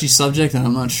such a touchy subject, and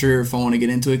I'm not sure if I want to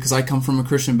get into it because I come from a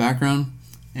Christian background,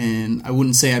 and I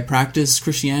wouldn't say I practice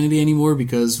Christianity anymore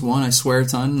because, one, I swear a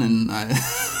ton, and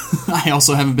I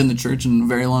also haven't been to church in a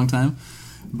very long time.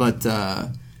 But,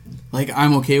 like,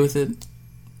 I'm okay with it.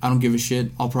 I don't give a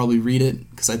shit. I'll probably read it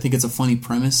because I think it's a funny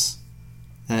premise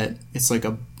that it's like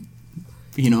a,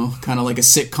 kind of like a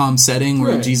sitcom setting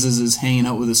where Jesus is hanging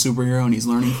out with a superhero and he's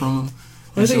learning from him.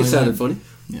 I think it sounded funny.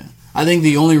 Yeah. I think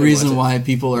the only reason why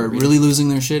people are really losing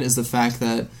their shit is the fact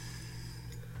that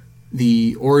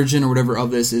the origin or whatever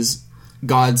of this is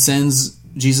God sends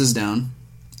Jesus down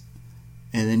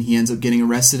and then he ends up getting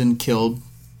arrested and killed,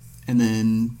 and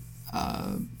then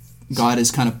God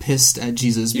is kind of pissed at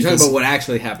Jesus. You're talking about what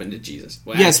actually happened to Jesus.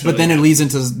 Yes, but then it leads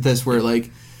into this where,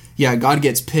 like, God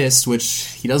gets pissed,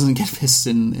 which he doesn't get pissed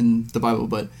in the Bible,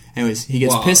 but anyways, he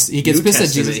gets pissed. He gets pissed at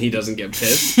Jesus. He doesn't get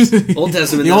pissed. Old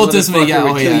Testament, the Old Testament,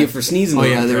 would kill you for sneezing.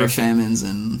 There were famines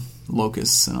and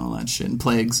locusts and all that shit and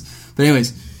plagues. But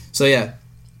anyways, so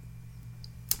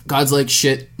God's like,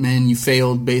 shit, man, you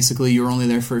failed. Basically, you were only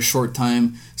there for a short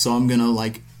time, so I'm gonna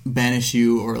like banish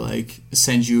you or like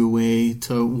send you away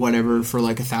to whatever for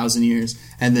like 1,000 years.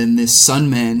 And then this Sun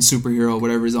Man superhero,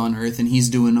 whatever, is on Earth, and he's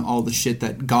doing all the shit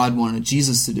that God wanted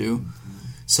Jesus to do.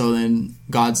 So then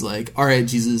God's like, all right,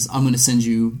 Jesus, I'm going to send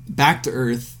you back to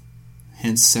Earth,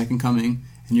 hence Second Coming,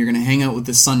 and you're going to hang out with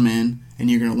this Sun Man, and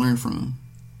you're going to learn from him.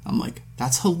 I'm like,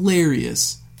 that's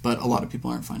hilarious, but a lot of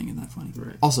people aren't finding it that funny.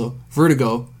 Right. Also,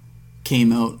 Vertigo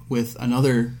came out with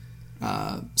another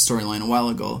storyline a while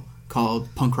ago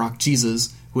called Punk Rock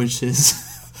Jesus, which is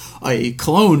a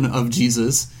clone of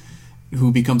Jesus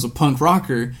who becomes a punk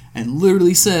rocker and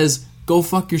literally says, go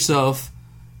fuck yourself,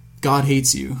 God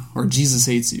hates you, or Jesus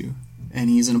hates you. And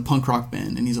he's in a punk rock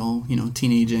band, and he's all,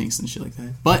 teenage angst and shit like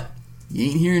that. But you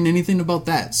ain't hearing anything about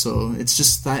that, so it's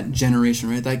just that generation,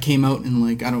 right? That came out in,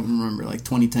 like, I don't remember, like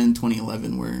 2010,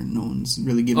 2011, where no one's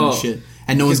really giving a shit.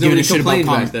 And no one's giving a shit about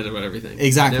comics. Back then about everything.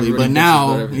 Exactly, but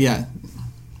now,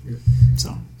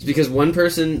 so... It's because one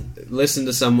person listened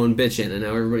to someone bitching, and now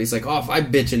everybody's like, oh, if I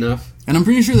bitch enough. And I'm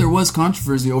pretty sure there was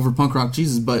controversy over Punk Rock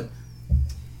Jesus, but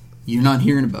you're not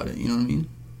hearing about it, you know what I mean?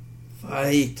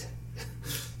 Fight.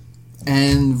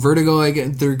 And Vertigo,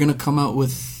 they're going to come out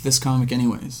with this comic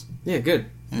anyways. Yeah, good.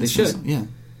 And they should. Yeah.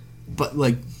 But,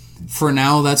 like, for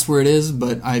now, that's where it is,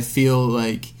 but I feel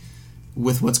like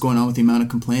with what's going on with the amount of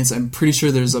complaints, I'm pretty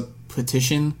sure there's a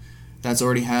petition that's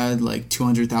already had, like,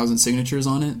 200,000 signatures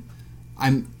on it.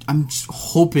 I'm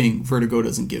hoping Vertigo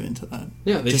doesn't give in to that.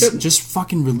 Yeah, they should. Just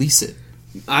fucking release it.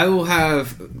 I will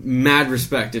have mad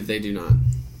respect if they do not.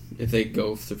 If they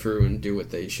go through and do what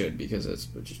they should, because it's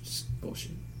just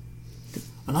bullshit.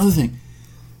 Another thing,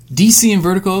 DC and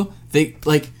Vertigo, they,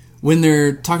 like, when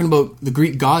they're talking about the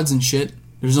Greek gods and shit,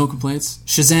 there's no complaints.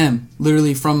 Shazam,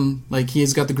 literally from, like, he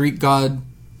has got the Greek god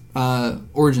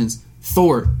origins.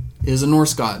 Thor is a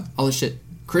Norse god. All this shit.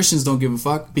 Christians don't give a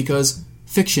fuck because...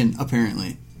 fiction,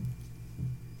 apparently.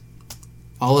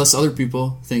 All us other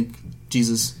people think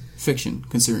Jesus fiction,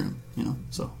 consider him,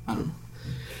 so I don't know.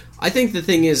 I think the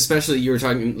thing is, especially you were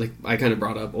talking, like, I kind of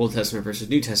brought up Old Testament versus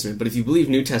New Testament, but if you believe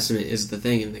New Testament is the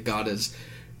thing and that God is,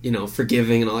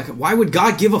 forgiving and all that, why would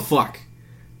God give a fuck?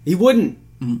 He wouldn't.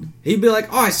 Mm-hmm. He'd be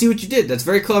like, oh, I see what you did. That's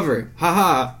very clever.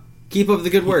 Ha. Keep up the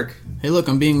good work. Hey, look,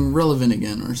 I'm being relevant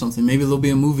again or something. Maybe there'll be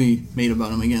a movie made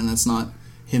about him again that's not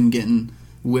him getting...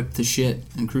 whipped to shit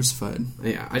and crucified.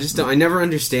 Yeah, I just don't. I never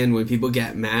understand when people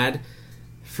get mad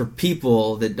for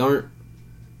people that aren't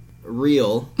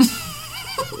real.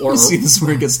 Or see, this is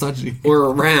where it gets touchy. Or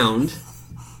around.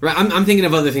 Right, I'm thinking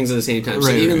of other things at the same time.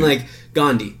 So even like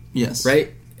Gandhi. Yes.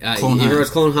 Right. Clone High. It's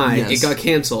Clone High. Yes. It got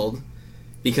canceled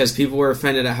because people were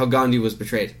offended at how Gandhi was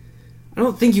portrayed. I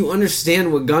don't think you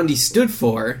understand what Gandhi stood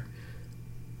for.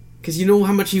 Because you know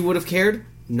how much he would have cared?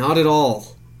 Not at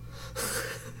all.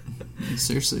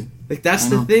 Seriously. Like, that's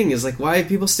the thing, is like, why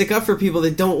people stick up for people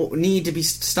that don't need to be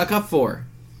stuck up for.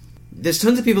 There's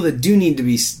tons of people that do need to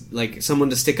be, like, someone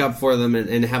to stick up for them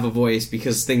and have a voice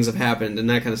because things have happened and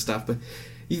that kind of stuff. But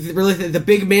you really, the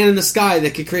big man in the sky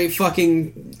that could create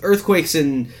fucking earthquakes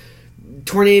and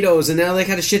tornadoes and all that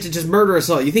kind of shit to just murder us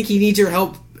all. You think he needs your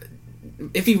help?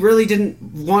 If he really didn't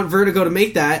want Vertigo to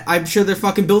make that, I'm sure their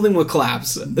fucking building would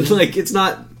collapse. Yeah. Like, it's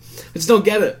not... I just don't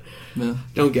get it. Yeah.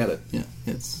 Don't get it. Yeah,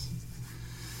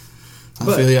 I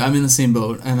feel you. I'm in the same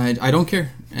boat, and I don't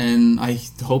care. And I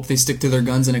hope they stick to their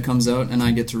guns and it comes out and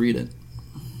I get to read it.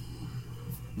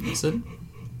 That's it.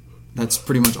 That's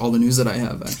pretty much all the news that I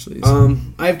have, actually. So.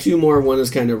 I have two more. One is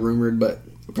kind of rumored, but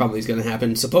probably is going to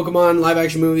happen. So Pokemon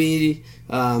live-action movie.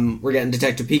 We're getting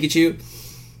Detective Pikachu.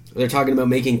 They're talking about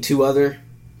making two other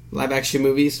live-action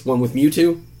movies. One with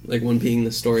Mewtwo, like one being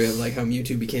the story of like how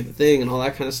Mewtwo became a thing and all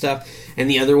that kind of stuff, and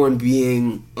the other one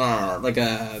being like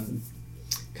a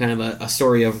kind of a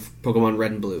story of Pokemon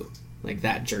Red and Blue, like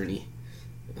that journey.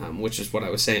 which is what I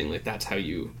was saying. Like, that's how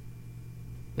you...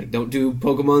 Like, don't do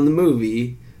Pokemon the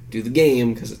movie, do the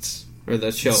game, because it's... Or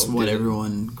the show. It's what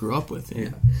everyone grew up with.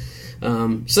 Yeah.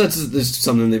 So that's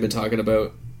something they've been talking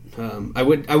about. I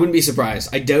wouldn't be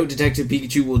surprised. I doubt Detective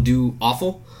Pikachu will do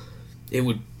awful. It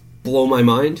would blow my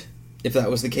mind if that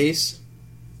was the case.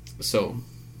 So...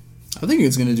 I think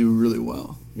it's going to do really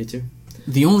well. Me too.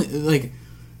 The only... Like...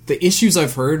 The issues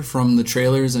I've heard from the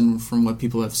trailers and from what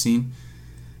people have seen,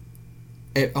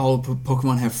 all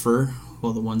Pokemon have fur.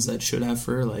 Well, the ones that should have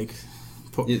fur, like...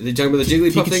 They're talking about the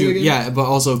Jigglypuff thing again? Yeah, but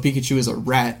also Pikachu is a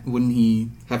rat. Wouldn't he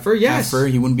have fur? Yes. Have fur?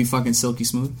 He wouldn't be fucking silky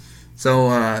smooth.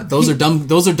 So those are dumb.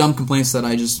 Those are dumb complaints that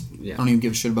I don't even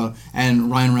give a shit about. And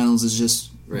Ryan Reynolds is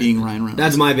just being Ryan Reynolds.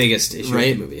 That's my biggest issue with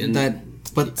the movie. And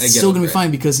but it's still gonna be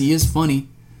fine because he is funny.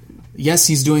 Yes,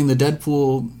 he's doing the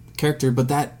Deadpool character, but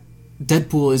that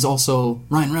Deadpool is also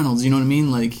Ryan Reynolds. You know what I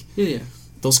mean? Like,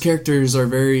 those characters are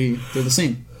they're the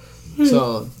same.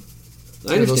 So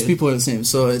those people are the same.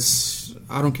 So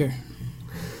I don't care.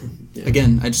 Yeah.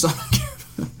 Again, I just don't care.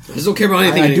 I just don't care about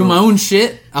anything. I do my own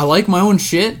shit. I like my own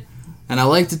shit, and I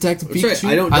like Detective Pikachu.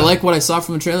 Right. I like what I saw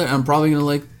from the trailer. I'm probably gonna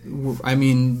like. I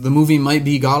mean, the movie might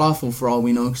be god awful for all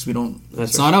we know because we don't.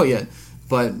 It's not out yet.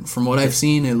 But from what I've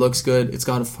seen, it looks good. It's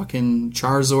got a fucking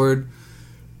Charizard.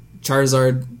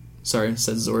 Sorry, I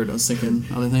said Zord. I was thinking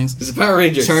other things. It's a Power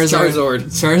Ranger. Charizard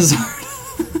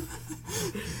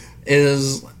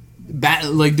is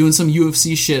like doing some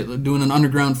UFC shit, doing an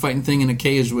underground fighting thing in a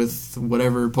cage with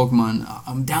whatever Pokemon.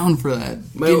 I'm down for that.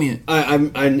 Give me it. I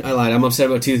lied. I'm upset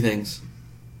about two things.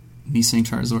 Me saying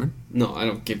Charizard? No, I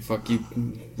don't give a fuck.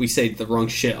 We say the wrong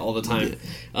shit all the time.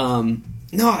 Yeah.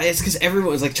 No, it's because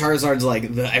everyone's like Charizard's like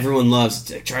everyone loves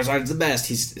Charizard's the best.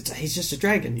 He's just a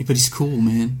dragon. Yeah, but he's cool,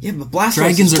 man. Yeah, but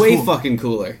Blastoise is way fucking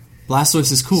cooler. Blastoise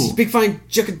is cool. He's a big fine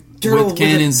turtle with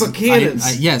cannons.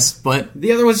 Yes, but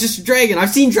the other one's just a dragon. I've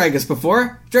seen dragons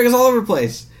before. Dragons all over the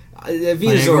place.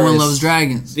 Venusaur. Everyone loves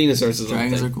dragons. Venusaur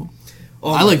dragons are cool.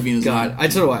 Oh, I like Venusaur. God, I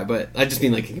don't know why, but I just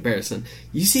mean like in comparison.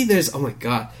 You see, oh my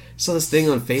god, I saw this thing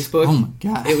on Facebook. Oh my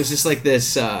god, it was just like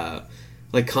this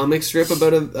like comic strip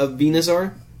about a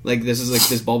Venusaur. Like, this is like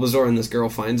this Bulbasaur, and this girl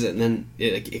finds it, and then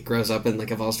it grows up and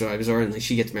like evolves to Ivysaur, and like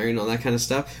she gets married and all that kind of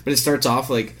stuff. But it starts off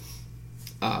like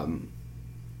at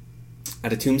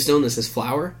a tombstone that says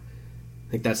flower,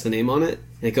 like that's the name on it,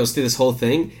 and it goes through this whole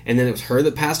thing, and then it was her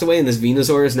that passed away, and this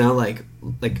Venusaur is now like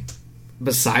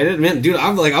beside it. Man, dude,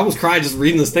 I'm like I almost cried just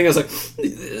reading this thing. I was like,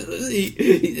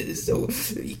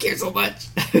 he cares so much.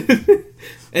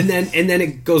 And then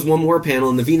it goes one more panel,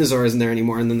 and the Venusaur isn't there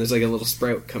anymore, and then there's like a little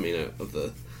sprout coming out of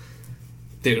the.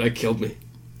 Dude, that killed me.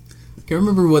 I can't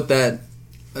remember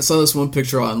I saw this one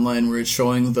picture online where it's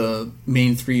showing the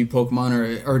main three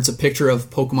Pokemon, or it's a picture of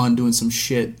Pokemon doing some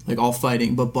shit, like all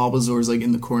fighting, but Bulbasaur's like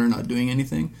in the corner not doing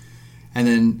anything. And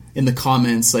then in the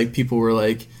comments, like people were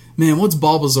like, "Man, what's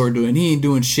Bulbasaur doing? He ain't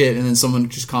doing shit." And then someone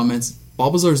just comments,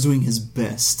 "Bulbasaur's doing his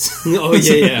best." Oh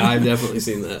yeah, I've definitely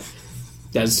seen that.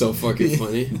 That's so fucking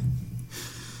funny.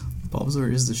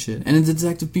 Bulbasaur is the shit. And in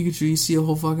Detective Pikachu, you see a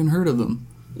whole fucking herd of them.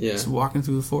 Yeah. Just walking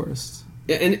through the forest.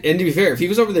 Yeah, and to be fair, if he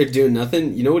was over there doing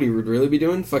nothing, you know what he would really be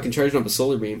doing? Fucking charging up a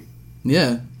solar beam.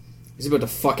 Yeah. He's about to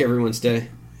fuck everyone's day.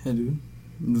 Yeah, dude.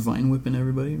 Vine whipping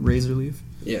everybody. Razor leaf.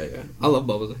 Yeah. I love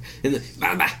Bulbasaur. And the...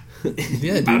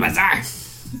 Yeah, dude.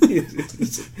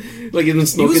 Bulbasaur! Like he's been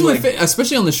smoking. He was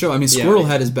especially on the show. I mean, Squirtle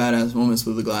had his badass moments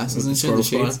with the glasses and shit. The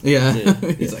shades. Yeah.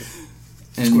 He's like...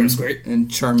 Squirt. And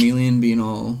Charmeleon being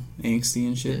all angsty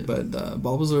and shit. Yeah. But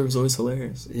Bulbasaur was always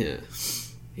hilarious. Yeah.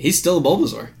 He's still a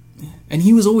Bulbasaur. And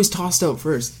he was always tossed out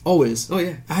first. Always. Oh,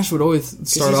 yeah. Ash would always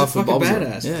start off with Bulbasaur.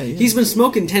 Badass. Yeah. He's been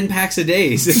smoking 10 packs a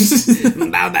day.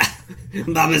 Bulbasaur.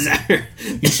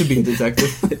 You should be a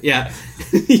detective. Yeah.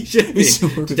 You should be.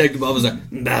 Detective Bulbasaur.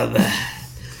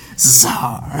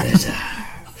 Bulbasaur.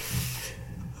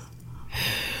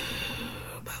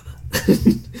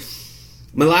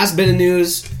 My last bit of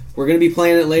news, we're going to be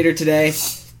playing it later today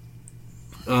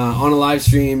on a live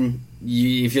stream.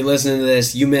 If you're listening to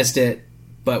this, you missed it,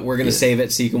 but we're going to save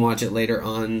it so you can watch it later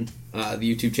on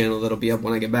the YouTube channel that'll be up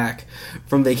when I get back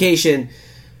from vacation.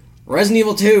 Resident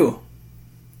Evil 2.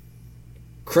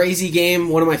 Crazy game,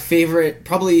 one of my favorite,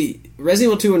 probably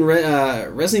Resident Evil 2 and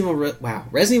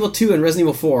Resident Evil 2 and Resident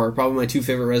Evil 4 are probably my two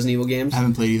favorite Resident Evil games. I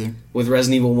haven't played either. With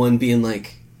Resident Evil 1 being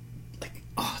like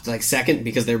second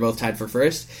because they're both tied for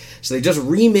first. So they just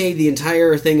remade the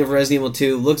entire thing of Resident Evil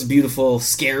 2. Looks beautiful,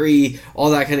 scary,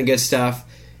 all that kind of good stuff.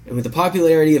 And with the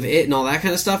popularity of it and all that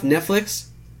kind of stuff, Netflix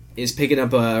is picking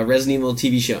up a Resident Evil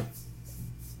TV show.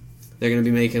 They're going to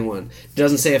be making one.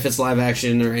 Doesn't say if it's live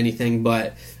action or anything,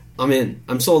 but I'm in.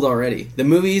 I'm sold already. The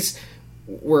movies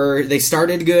where they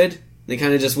started good. They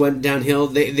kind of just went downhill.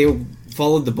 They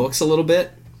followed the books a little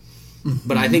bit.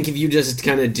 But I think if you just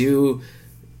kind of do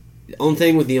your own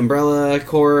thing with the Umbrella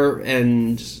Corps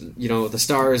and, the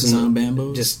stars and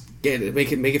Bambos. Just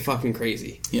make it fucking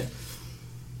crazy. Yeah.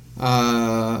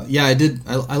 I did.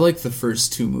 I liked the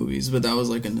first 2 movies, but that was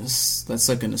that's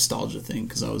like a nostalgia thing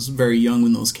because I was very young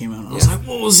when those came out. And I was like,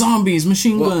 "Whoa, zombies,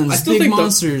 machine guns, big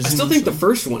monsters!" I still think the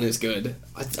first one is good.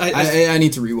 I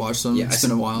need to rewatch them. It's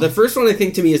been a while. The first one, I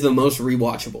think, to me, is the most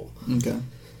rewatchable. Okay.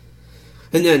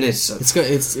 And then it's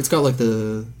got like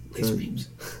the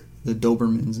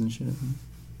Dobermans and shit,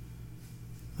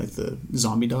 like the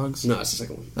zombie dogs. No, that's the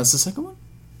second one. That's the second one.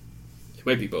 It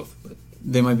might be both, but.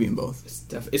 They might be in both.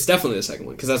 It's definitely the second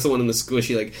one because that's the one in the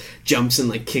squishy jumps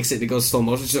and kicks it and it goes slow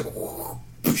motion. It's just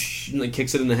whoosh, and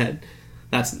kicks it in the head.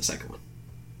 That's in the second one.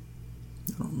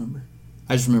 I don't remember.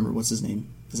 I just remember what's his name.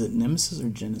 Is it Nemesis or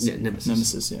Genesis? Yeah, Nemesis.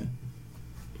 Nemesis, yeah.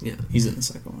 Yeah, he's in the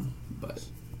second one, but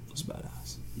it was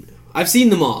badass. Yeah. I've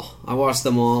seen them all. I watched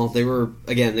them all. They were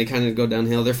they kind of go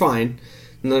downhill. They're fine.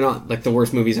 And they're not the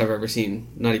worst movies I've ever seen.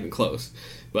 Not even close.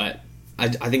 But. I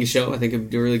think I think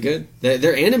it'd be really good.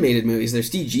 They're animated movies. Their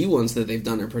CG ones that they've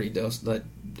done are pretty dose. They're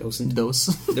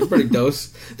pretty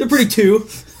dose. They're pretty too.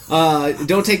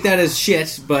 Don't take that as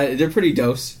shit, but they're pretty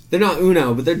dose. They're not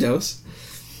Uno, but they're dose.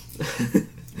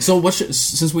 So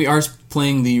since we are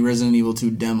playing the Resident Evil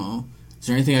 2 demo, is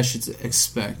there anything I should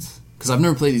expect? Because I've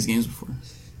never played these games before.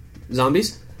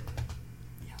 Zombies?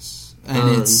 Yes. And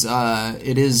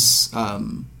it is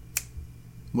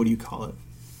what do you call it?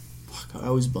 I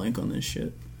always blank on this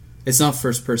shit. It's not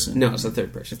first person. No, it's not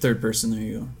third person. Third person, there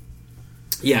you go.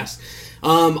 Yes.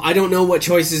 I don't know what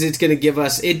choices it's going to give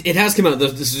us. It has come out.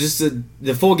 This is just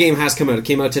the full game has come out. It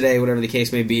came out today, whatever the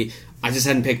case may be. I just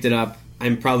hadn't picked it up.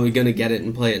 I'm probably going to get it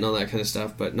and play it and all that kind of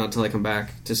stuff, but not until I come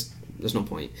back. Just there's no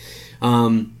point.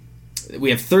 We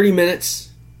have 30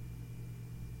 minutes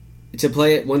to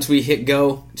play it. Once we hit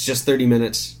go, it's just 30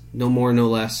 minutes. No more, no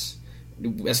less.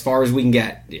 As far as we can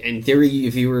get. In theory,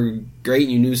 if you were great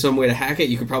and you knew some way to hack it,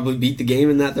 you could probably beat the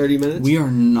game in that 30 minutes. We are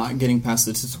not getting past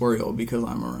the tutorial because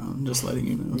I'm around, just letting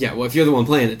you know. Yeah, well, if you're the one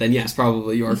playing it, then yes,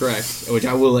 probably you are correct, which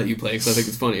I will let you play because I think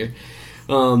it's funnier.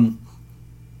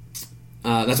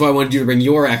 That's why I wanted you to bring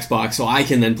your Xbox so I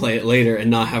can then play it later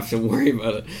and not have to worry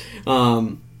about it.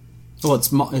 Well, it's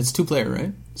 2-player,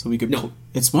 right? So we could... No.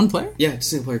 It's 1 player? Yeah, it's a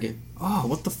single-player game. Oh,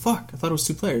 what the fuck? I thought it was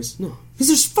 2 players. No. Because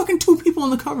there's fucking 2 people on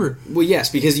the cover. Well, yes,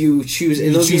 because you choose...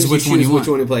 In those games, which you choose which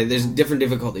one to play. There's different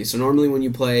difficulties. So normally when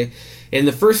you play... In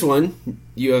the first one,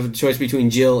 you have a choice between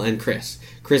Jill and Chris.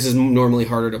 Chris is normally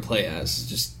harder to play as,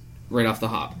 just right off the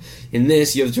hop. In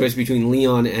this, you have the choice between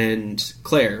Leon and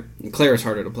Claire. And Claire is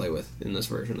harder to play with in this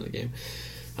version of the game.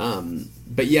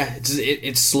 But yeah,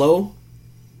 it's slow.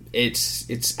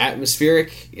 It's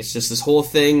atmospheric. It's just this whole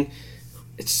thing...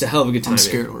 It's a hell of a good time. I'm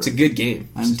scared already. It's a good game.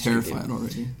 I'm terrified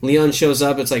already. Leon shows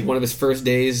up. It's one of his first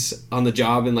days on the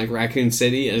job in Raccoon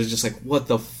City, and it's just what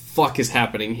the fuck is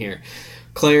happening here?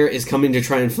 Claire is coming to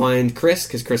try and find Chris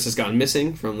because Chris has gone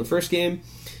missing from the first game,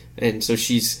 and so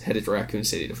she's headed to Raccoon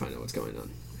City to find out what's going on.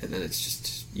 And then it's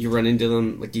just you run into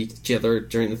them each other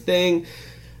during the thing.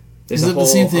 There's is it the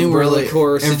same thing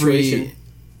where situation.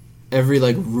 Every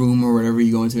room or whatever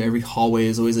you go into, every hallway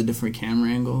is always a different camera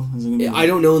angle? Is it gonna be I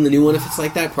don't know in the new one if it's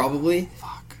like that, probably.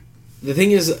 Fuck. The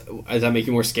thing is, does that make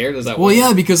you more scared?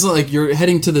 Yeah, because you're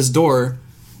heading to this door,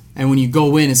 and when you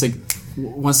go in, it's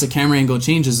once the camera angle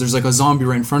changes, there's a zombie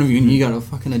right in front of you, and you gotta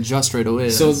fucking adjust right away.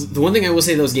 So the one thing I will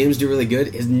say those games do really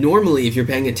good is normally, if you're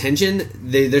paying attention,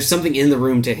 there's something in the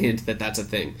room to hint that that's a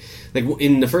thing.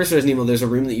 In the first Resident Evil, there's a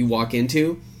room that you walk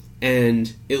into,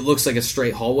 and it looks like a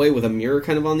straight hallway with a mirror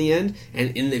kind of on the end.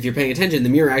 And if you're paying attention, the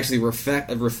mirror actually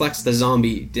reflects the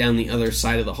zombie down the other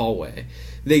side of the hallway.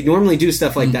 They normally do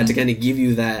stuff like that to kind of give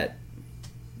you that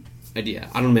idea.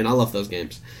 I don't know, man. I love those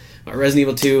games. Resident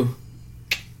Evil 2,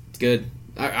 it's good.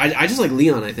 I just like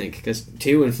Leon, I think, because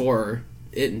 2 and 4 are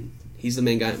it. And he's the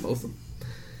main guy in both of them.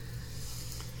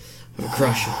 I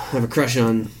have a crush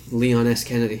on Leon S.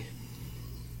 Kennedy.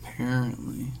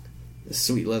 Apparently. The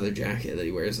sweet leather jacket that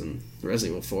he wears in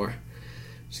Resident Evil 4.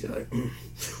 Just got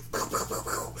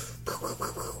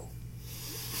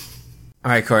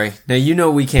All right, Corey. Now you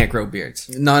know we can't grow beards.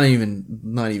 Not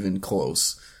even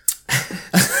close.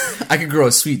 I could grow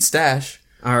a sweet stash.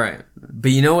 All right,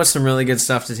 but you know what's some really good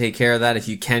stuff to take care of that if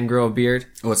you can grow a beard?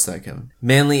 What's that, Kevin?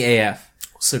 Manly AF.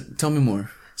 So tell me more.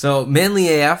 So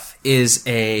Manly AF is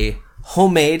a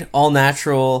homemade,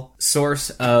 all-natural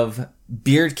source of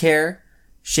beard care,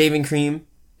 shaving cream,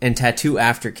 and tattoo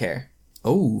aftercare.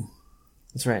 Oh.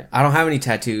 That's right. I don't have any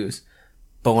tattoos,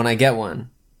 but when I get one,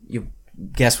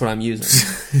 guess what I'm using.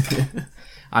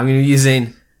 I'm going to be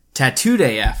using Tattooed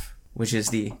AF, which is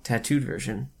the tattooed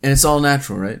version. And it's all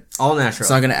natural, right? All natural. It's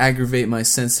not going to aggravate my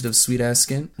sensitive, sweet-ass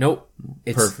skin? Nope.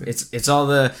 Perfect. It's all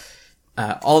the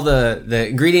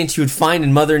ingredients you would find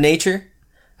in Mother Nature,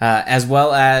 as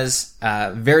well as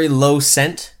very low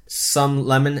scent, some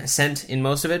lemon scent in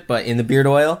most of it, but in the beard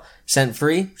oil, scent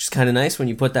free, which is kind of nice when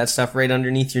you put that stuff right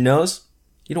underneath your nose.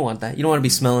 You don't want that. You don't want to be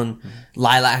smelling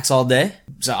lilacs all day.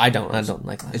 So I don't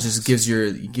like lilacs. It just gives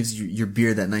your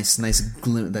beard that nice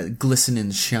that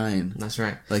glistening shine. That's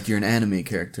right. Like you're an anime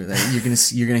character. That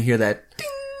you're gonna hear that. Ding.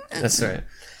 That's right.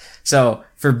 So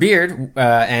for beard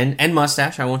and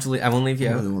mustache, I won't leave you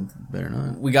out. Better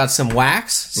not. We got some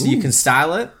wax so you can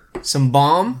style it. Some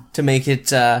balm to make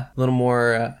it a little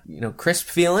more crisp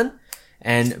feeling,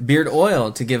 and beard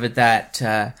oil to give it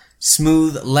that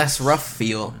smooth, less rough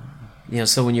feel.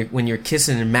 So when you're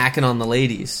kissing and macking on the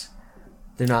ladies,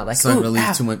 they're not like, it's not really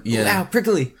ow, too much. Yeah. Ooh, ow,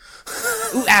 prickly.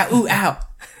 Ooh, ow, ooh, ow.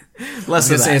 Less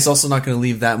of that. It's also not going to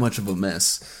leave that much of a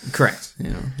mess. Correct.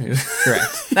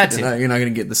 Correct. That's it. You're not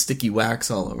going to get the sticky wax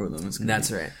all over them.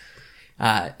 That's right.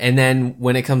 And then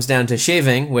when it comes down to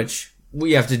shaving, which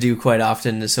we have to do quite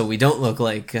often so we don't look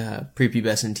like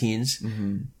prepubescent teens,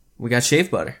 we got shave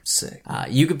butter. Sick.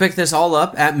 You can pick this all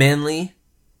up at manly-af.com.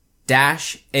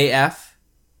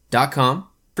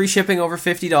 Free shipping over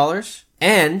 $50.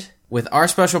 And with our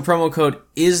special promo code,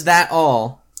 Is That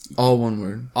All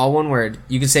one word,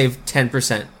 you can save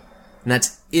 10%. And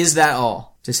that's Is That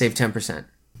All to save 10%.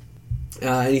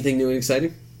 Anything new and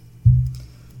exciting?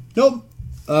 Nope.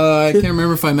 I can't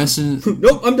remember if I mentioned...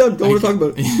 Nope, I'm done. Don't want to talk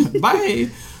about it. Bye. I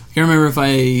can't remember if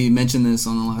I mentioned this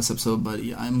on the last episode, but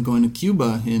yeah, I'm going to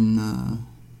Cuba in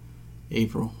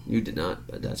April. You did not,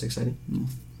 but that's exciting.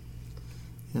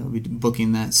 Yeah, I'll be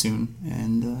booking that soon.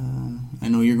 And I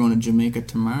know you're going to Jamaica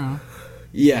tomorrow.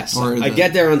 Yes. I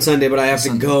get there on Sunday, but I have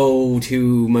to go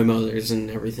to my mother's and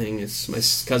everything. It's my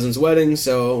cousin's wedding,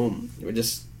 so we're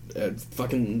just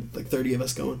fucking like 30 of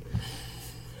us going.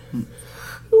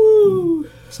 Woo.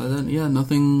 So then, yeah,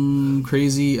 nothing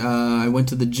crazy. I went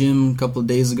to the gym a couple of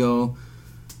days ago,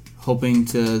 hoping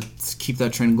to keep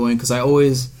that trend going, because I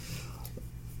always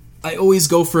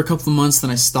go for a couple of months,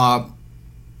 then I stop,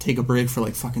 take a break for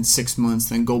like fucking 6 months,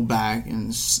 then go back,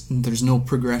 and there's no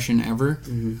progression ever.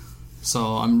 Mm-hmm.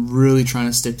 So I'm really trying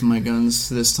to stick to my guns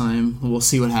this time. We'll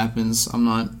see what happens. I'm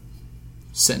not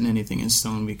setting anything in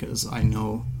stone because I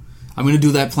know I'm going to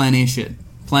do that plan A shit.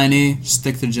 Plan A,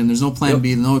 stick to the gym. There's no plan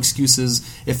B, no excuses.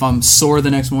 If I'm sore the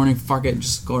next morning, fuck it,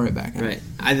 just go right back. Right.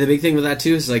 The big thing with that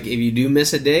too is like if you do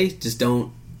miss a day, just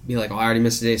don't be like, oh, I already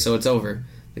missed a day, so it's over.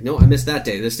 Like, no, I missed that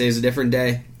day. This day is a different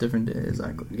day. Different day,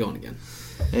 exactly. You're going again.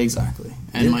 Exactly.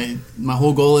 And my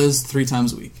whole goal is 3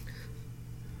 times a week.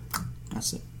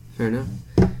 That's it. Fair enough.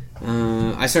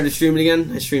 I started streaming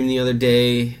again. I streamed the other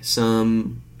day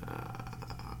some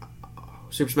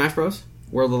Super Smash Bros.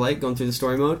 World of Light, going through the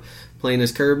story mode. Playing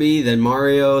as Kirby, then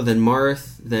Mario, then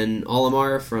Marth, then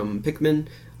Olimar from Pikmin,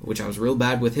 which I was real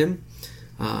bad with him.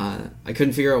 I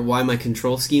couldn't figure out why my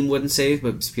control scheme wouldn't save,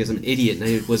 but it's because I'm an idiot and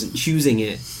I wasn't choosing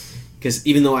it. Because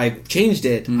even though I changed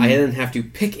it, I didn't have to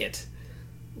pick it.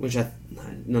 Which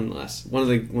nonetheless, one of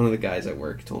the guys at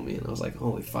work told me, and I was like,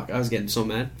 holy fuck, I was getting so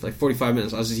mad. For like 45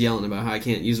 minutes, I was just yelling about how I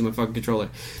can't use my fucking controller.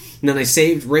 And then I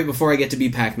saved right before I get to be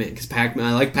Pac-Man, because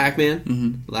I like Pac-Man.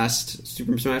 Mm-hmm. Last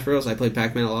Super Smash Bros. I played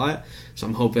Pac-Man a lot, so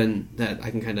I'm hoping that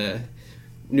I can kind of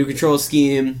new control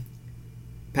scheme,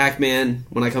 Pac-Man.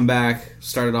 When I come back,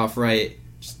 start it off right,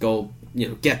 just go,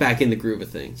 get back in the groove of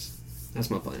things. That's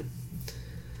my plan.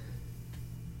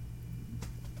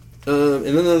 And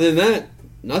then other than that,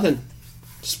 nothing.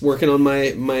 Just working on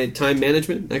my time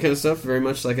management, that kind of stuff. Very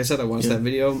much like I said, I watched that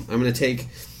video. I'm going to take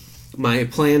my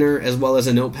planner as well as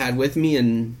a notepad with me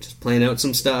and just plan out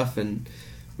some stuff and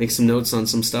make some notes on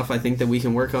some stuff I think that we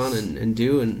can work on and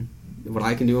do, and what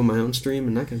I can do on my own stream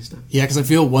and that kind of stuff. Yeah, because I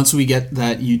feel once we get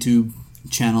that YouTube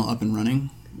channel up and running,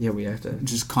 we have to...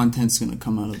 just content's going to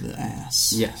come out of the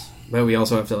ass. Yes. But we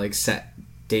also have to like set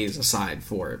days aside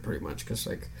for it pretty much, because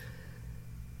like...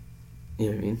 You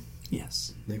know what I mean?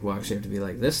 Yes. Like, we'll actually have to be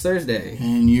like, this Thursday.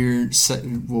 And you're set...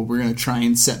 Well, we're going to try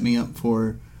and set me up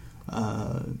for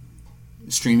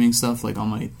streaming stuff, like on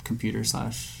my computer /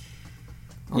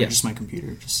 or just my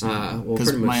computer. Just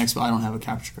because my Xbox, I don't have a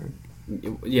capture card.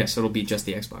 Yeah, so it'll be just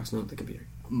the Xbox, not the computer.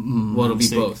 Well, it'll be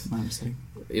both. My mistake.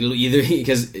 It'll either...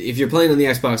 Because if you're playing on the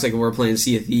Xbox, like if we're playing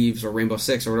Sea of Thieves or Rainbow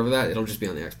Six or whatever it'll just be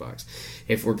on the Xbox.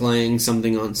 If we're playing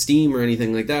something on Steam or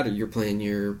anything like that, or you're playing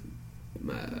your...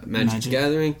 Magic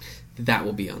Gathering, that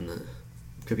will be on the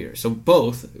computer. So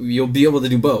both, you'll be able to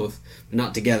do both, but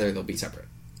not together, they'll be separate.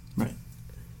 Right.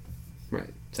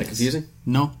 Is that confusing?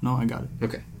 No, I got it.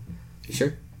 Okay. You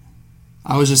sure?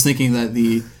 I was just thinking that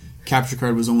the capture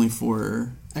card was only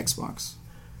for Xbox.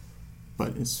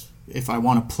 But if I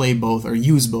want to play both or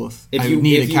use both, I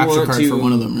need a capture card for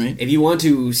one of them, right? If you want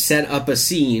to set up a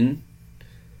scene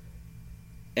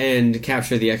and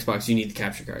capture the Xbox, you need the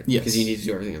capture card. Yes. Because you need to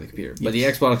do everything on the computer. Yes. But the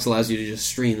Xbox allows you to just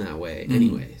stream that way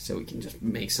anyway. So we can just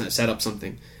set up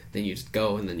something, then you just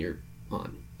go, and then you're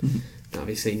on. Mm-hmm.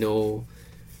 Obviously, no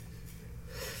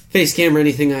face cam or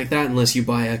anything like that unless you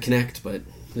buy a Kinect, but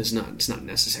it's not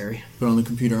necessary. But on the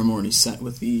computer, I'm already set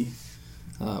with the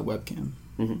webcam.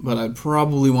 Mm-hmm. But I'd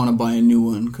probably want to buy a new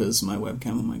one because my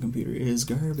webcam on my computer is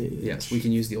garbage. Yes, we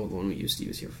can use the old one we used to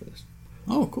use here for this.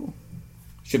 Oh, cool.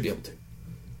 Should be able to.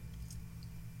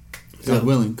 God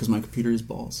willing, because my computer is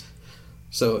balls.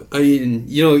 So, I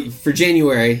mean, for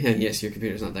January, and yes, your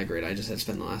computer's not that great. I just had to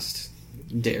spend the last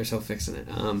day or so fixing it.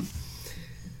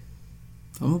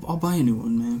 I'll buy a new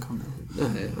one, man. Calm down.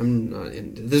 I'm not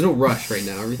there's no rush right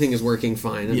now. Everything is working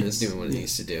fine and it's doing what it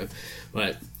needs to do.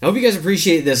 But I hope you guys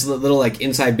appreciate this little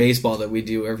inside baseball that we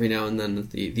do every now and then at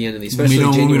the end of these. Especially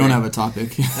we don't have a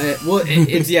topic.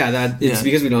 It's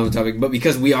because we don't have a topic, but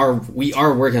because we are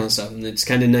working on stuff, and it's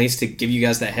kind of nice to give you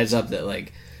guys that heads up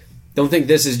that don't think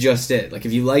this is just it.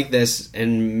 If you like this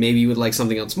and maybe you would like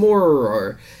something else more,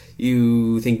 or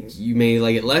you think you may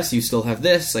like it less, you still have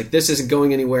this. This isn't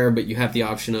going anywhere, but you have the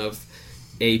option of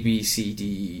A, B, C,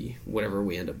 D, whatever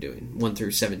we end up doing. 1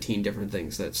 through 17 different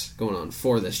things that's going on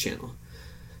for this channel.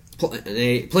 Plan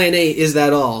A is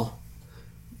that all,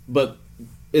 but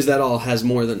is that all has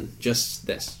more than just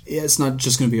this. Yeah, it's not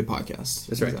just going to be a podcast.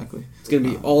 That's right. Exactly. It's going to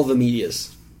be all the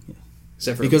medias. Yeah.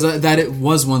 Except for because it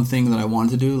was one thing that I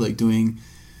wanted to do,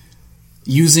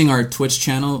 using our Twitch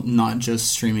channel, not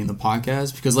just streaming the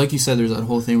podcast, because like you said, there's that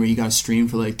whole thing where you got to stream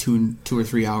for 2 or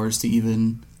 3 hours to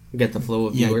even get the flow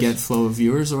of viewers. Get flow of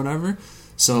viewers or whatever.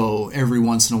 So every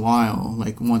once in a while,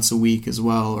 once a week as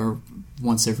well, or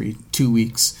once every 2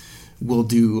 weeks, we'll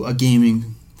do a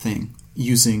gaming thing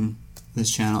using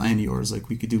this channel and yours.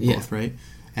 We could do both, right?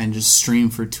 And just stream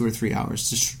for 2 or 3 hours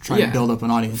to try to build up an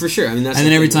audience. For sure. I mean, that's and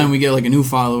then every time we get a new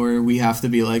follower, we have to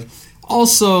be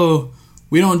also,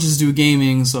 we don't just do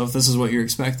gaming, so if this is what you're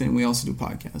expecting, we also do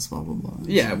podcasts, blah, blah, blah.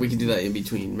 Yeah, we can do that in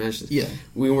between matches. Yeah.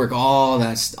 We can work all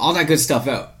that good stuff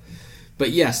out.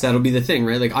 But yes, that'll be the thing,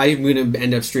 right? I'm going to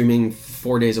end up streaming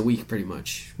 4 days a week, pretty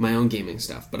much, my own gaming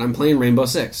stuff. But I'm playing Rainbow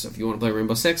Six, so if you want to play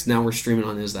Rainbow Six, now we're streaming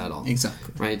on Is That All.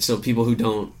 Exactly. Right? So people who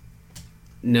don't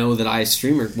know that I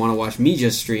stream or want to watch me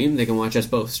just stream, they can watch us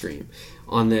both stream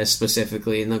on this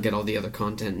specifically, and they'll get all the other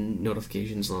content and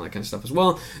notifications and all that kind of stuff as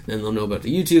well. Then they'll know about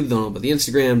the YouTube, they'll know about the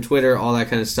Instagram, Twitter, all that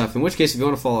kind of stuff. In which case, if you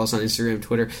want to follow us on Instagram,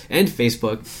 Twitter, and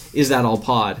Facebook, Is That All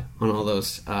Pod on all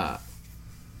those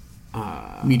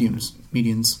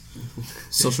mediums,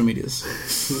 social medias.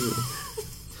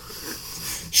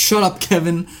 Shut up,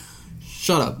 Kevin.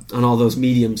 Shut up. On all those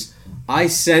mediums. I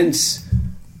sense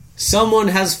someone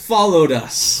has followed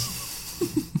us.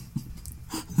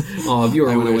 Oh, a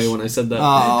viewer went away when I said that.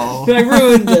 Oh. I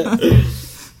ruined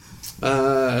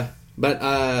it.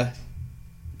 But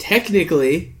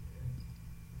technically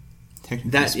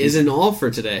that isn't all for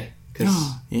today.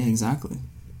 Yeah, exactly.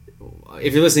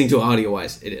 If you're listening to it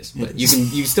audio-wise, it is. But you can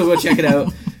still go check it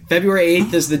out. February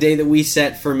 8th is the day that we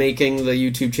set for making the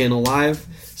YouTube channel live.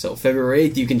 So February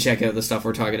 8th, you can check out the stuff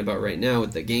we're talking about right now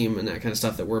with the game and that kind of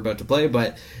stuff that we're about to play.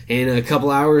 But in a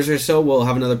couple hours or so, we'll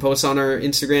have another post on our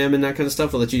Instagram and that kind of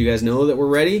stuff. We'll let you guys know that we're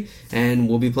ready. And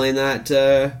we'll be playing that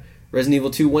Resident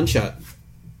Evil 2 one-shot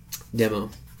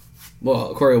demo.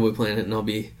 Well, Corey will be playing it, and I'll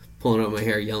be pulling out my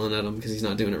hair yelling at him because he's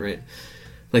not doing it right.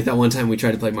 Like that one time we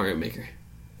tried to play Mario Maker.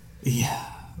 Yeah,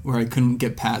 where I couldn't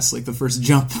get past the first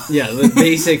jump. Yeah, the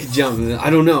basic jump. I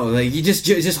don't know. You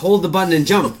just hold the button and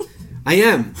jump. I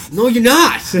am. No, you're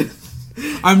not.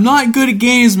 I'm not good at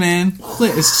games, man.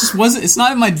 It's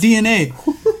not in my DNA.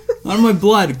 Not in my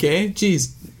blood, okay?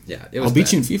 Jeez. Yeah, it was I'll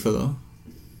beat you in FIFA, though.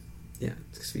 Yeah,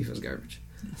 because FIFA's garbage.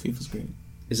 FIFA's great.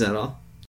 Is that all?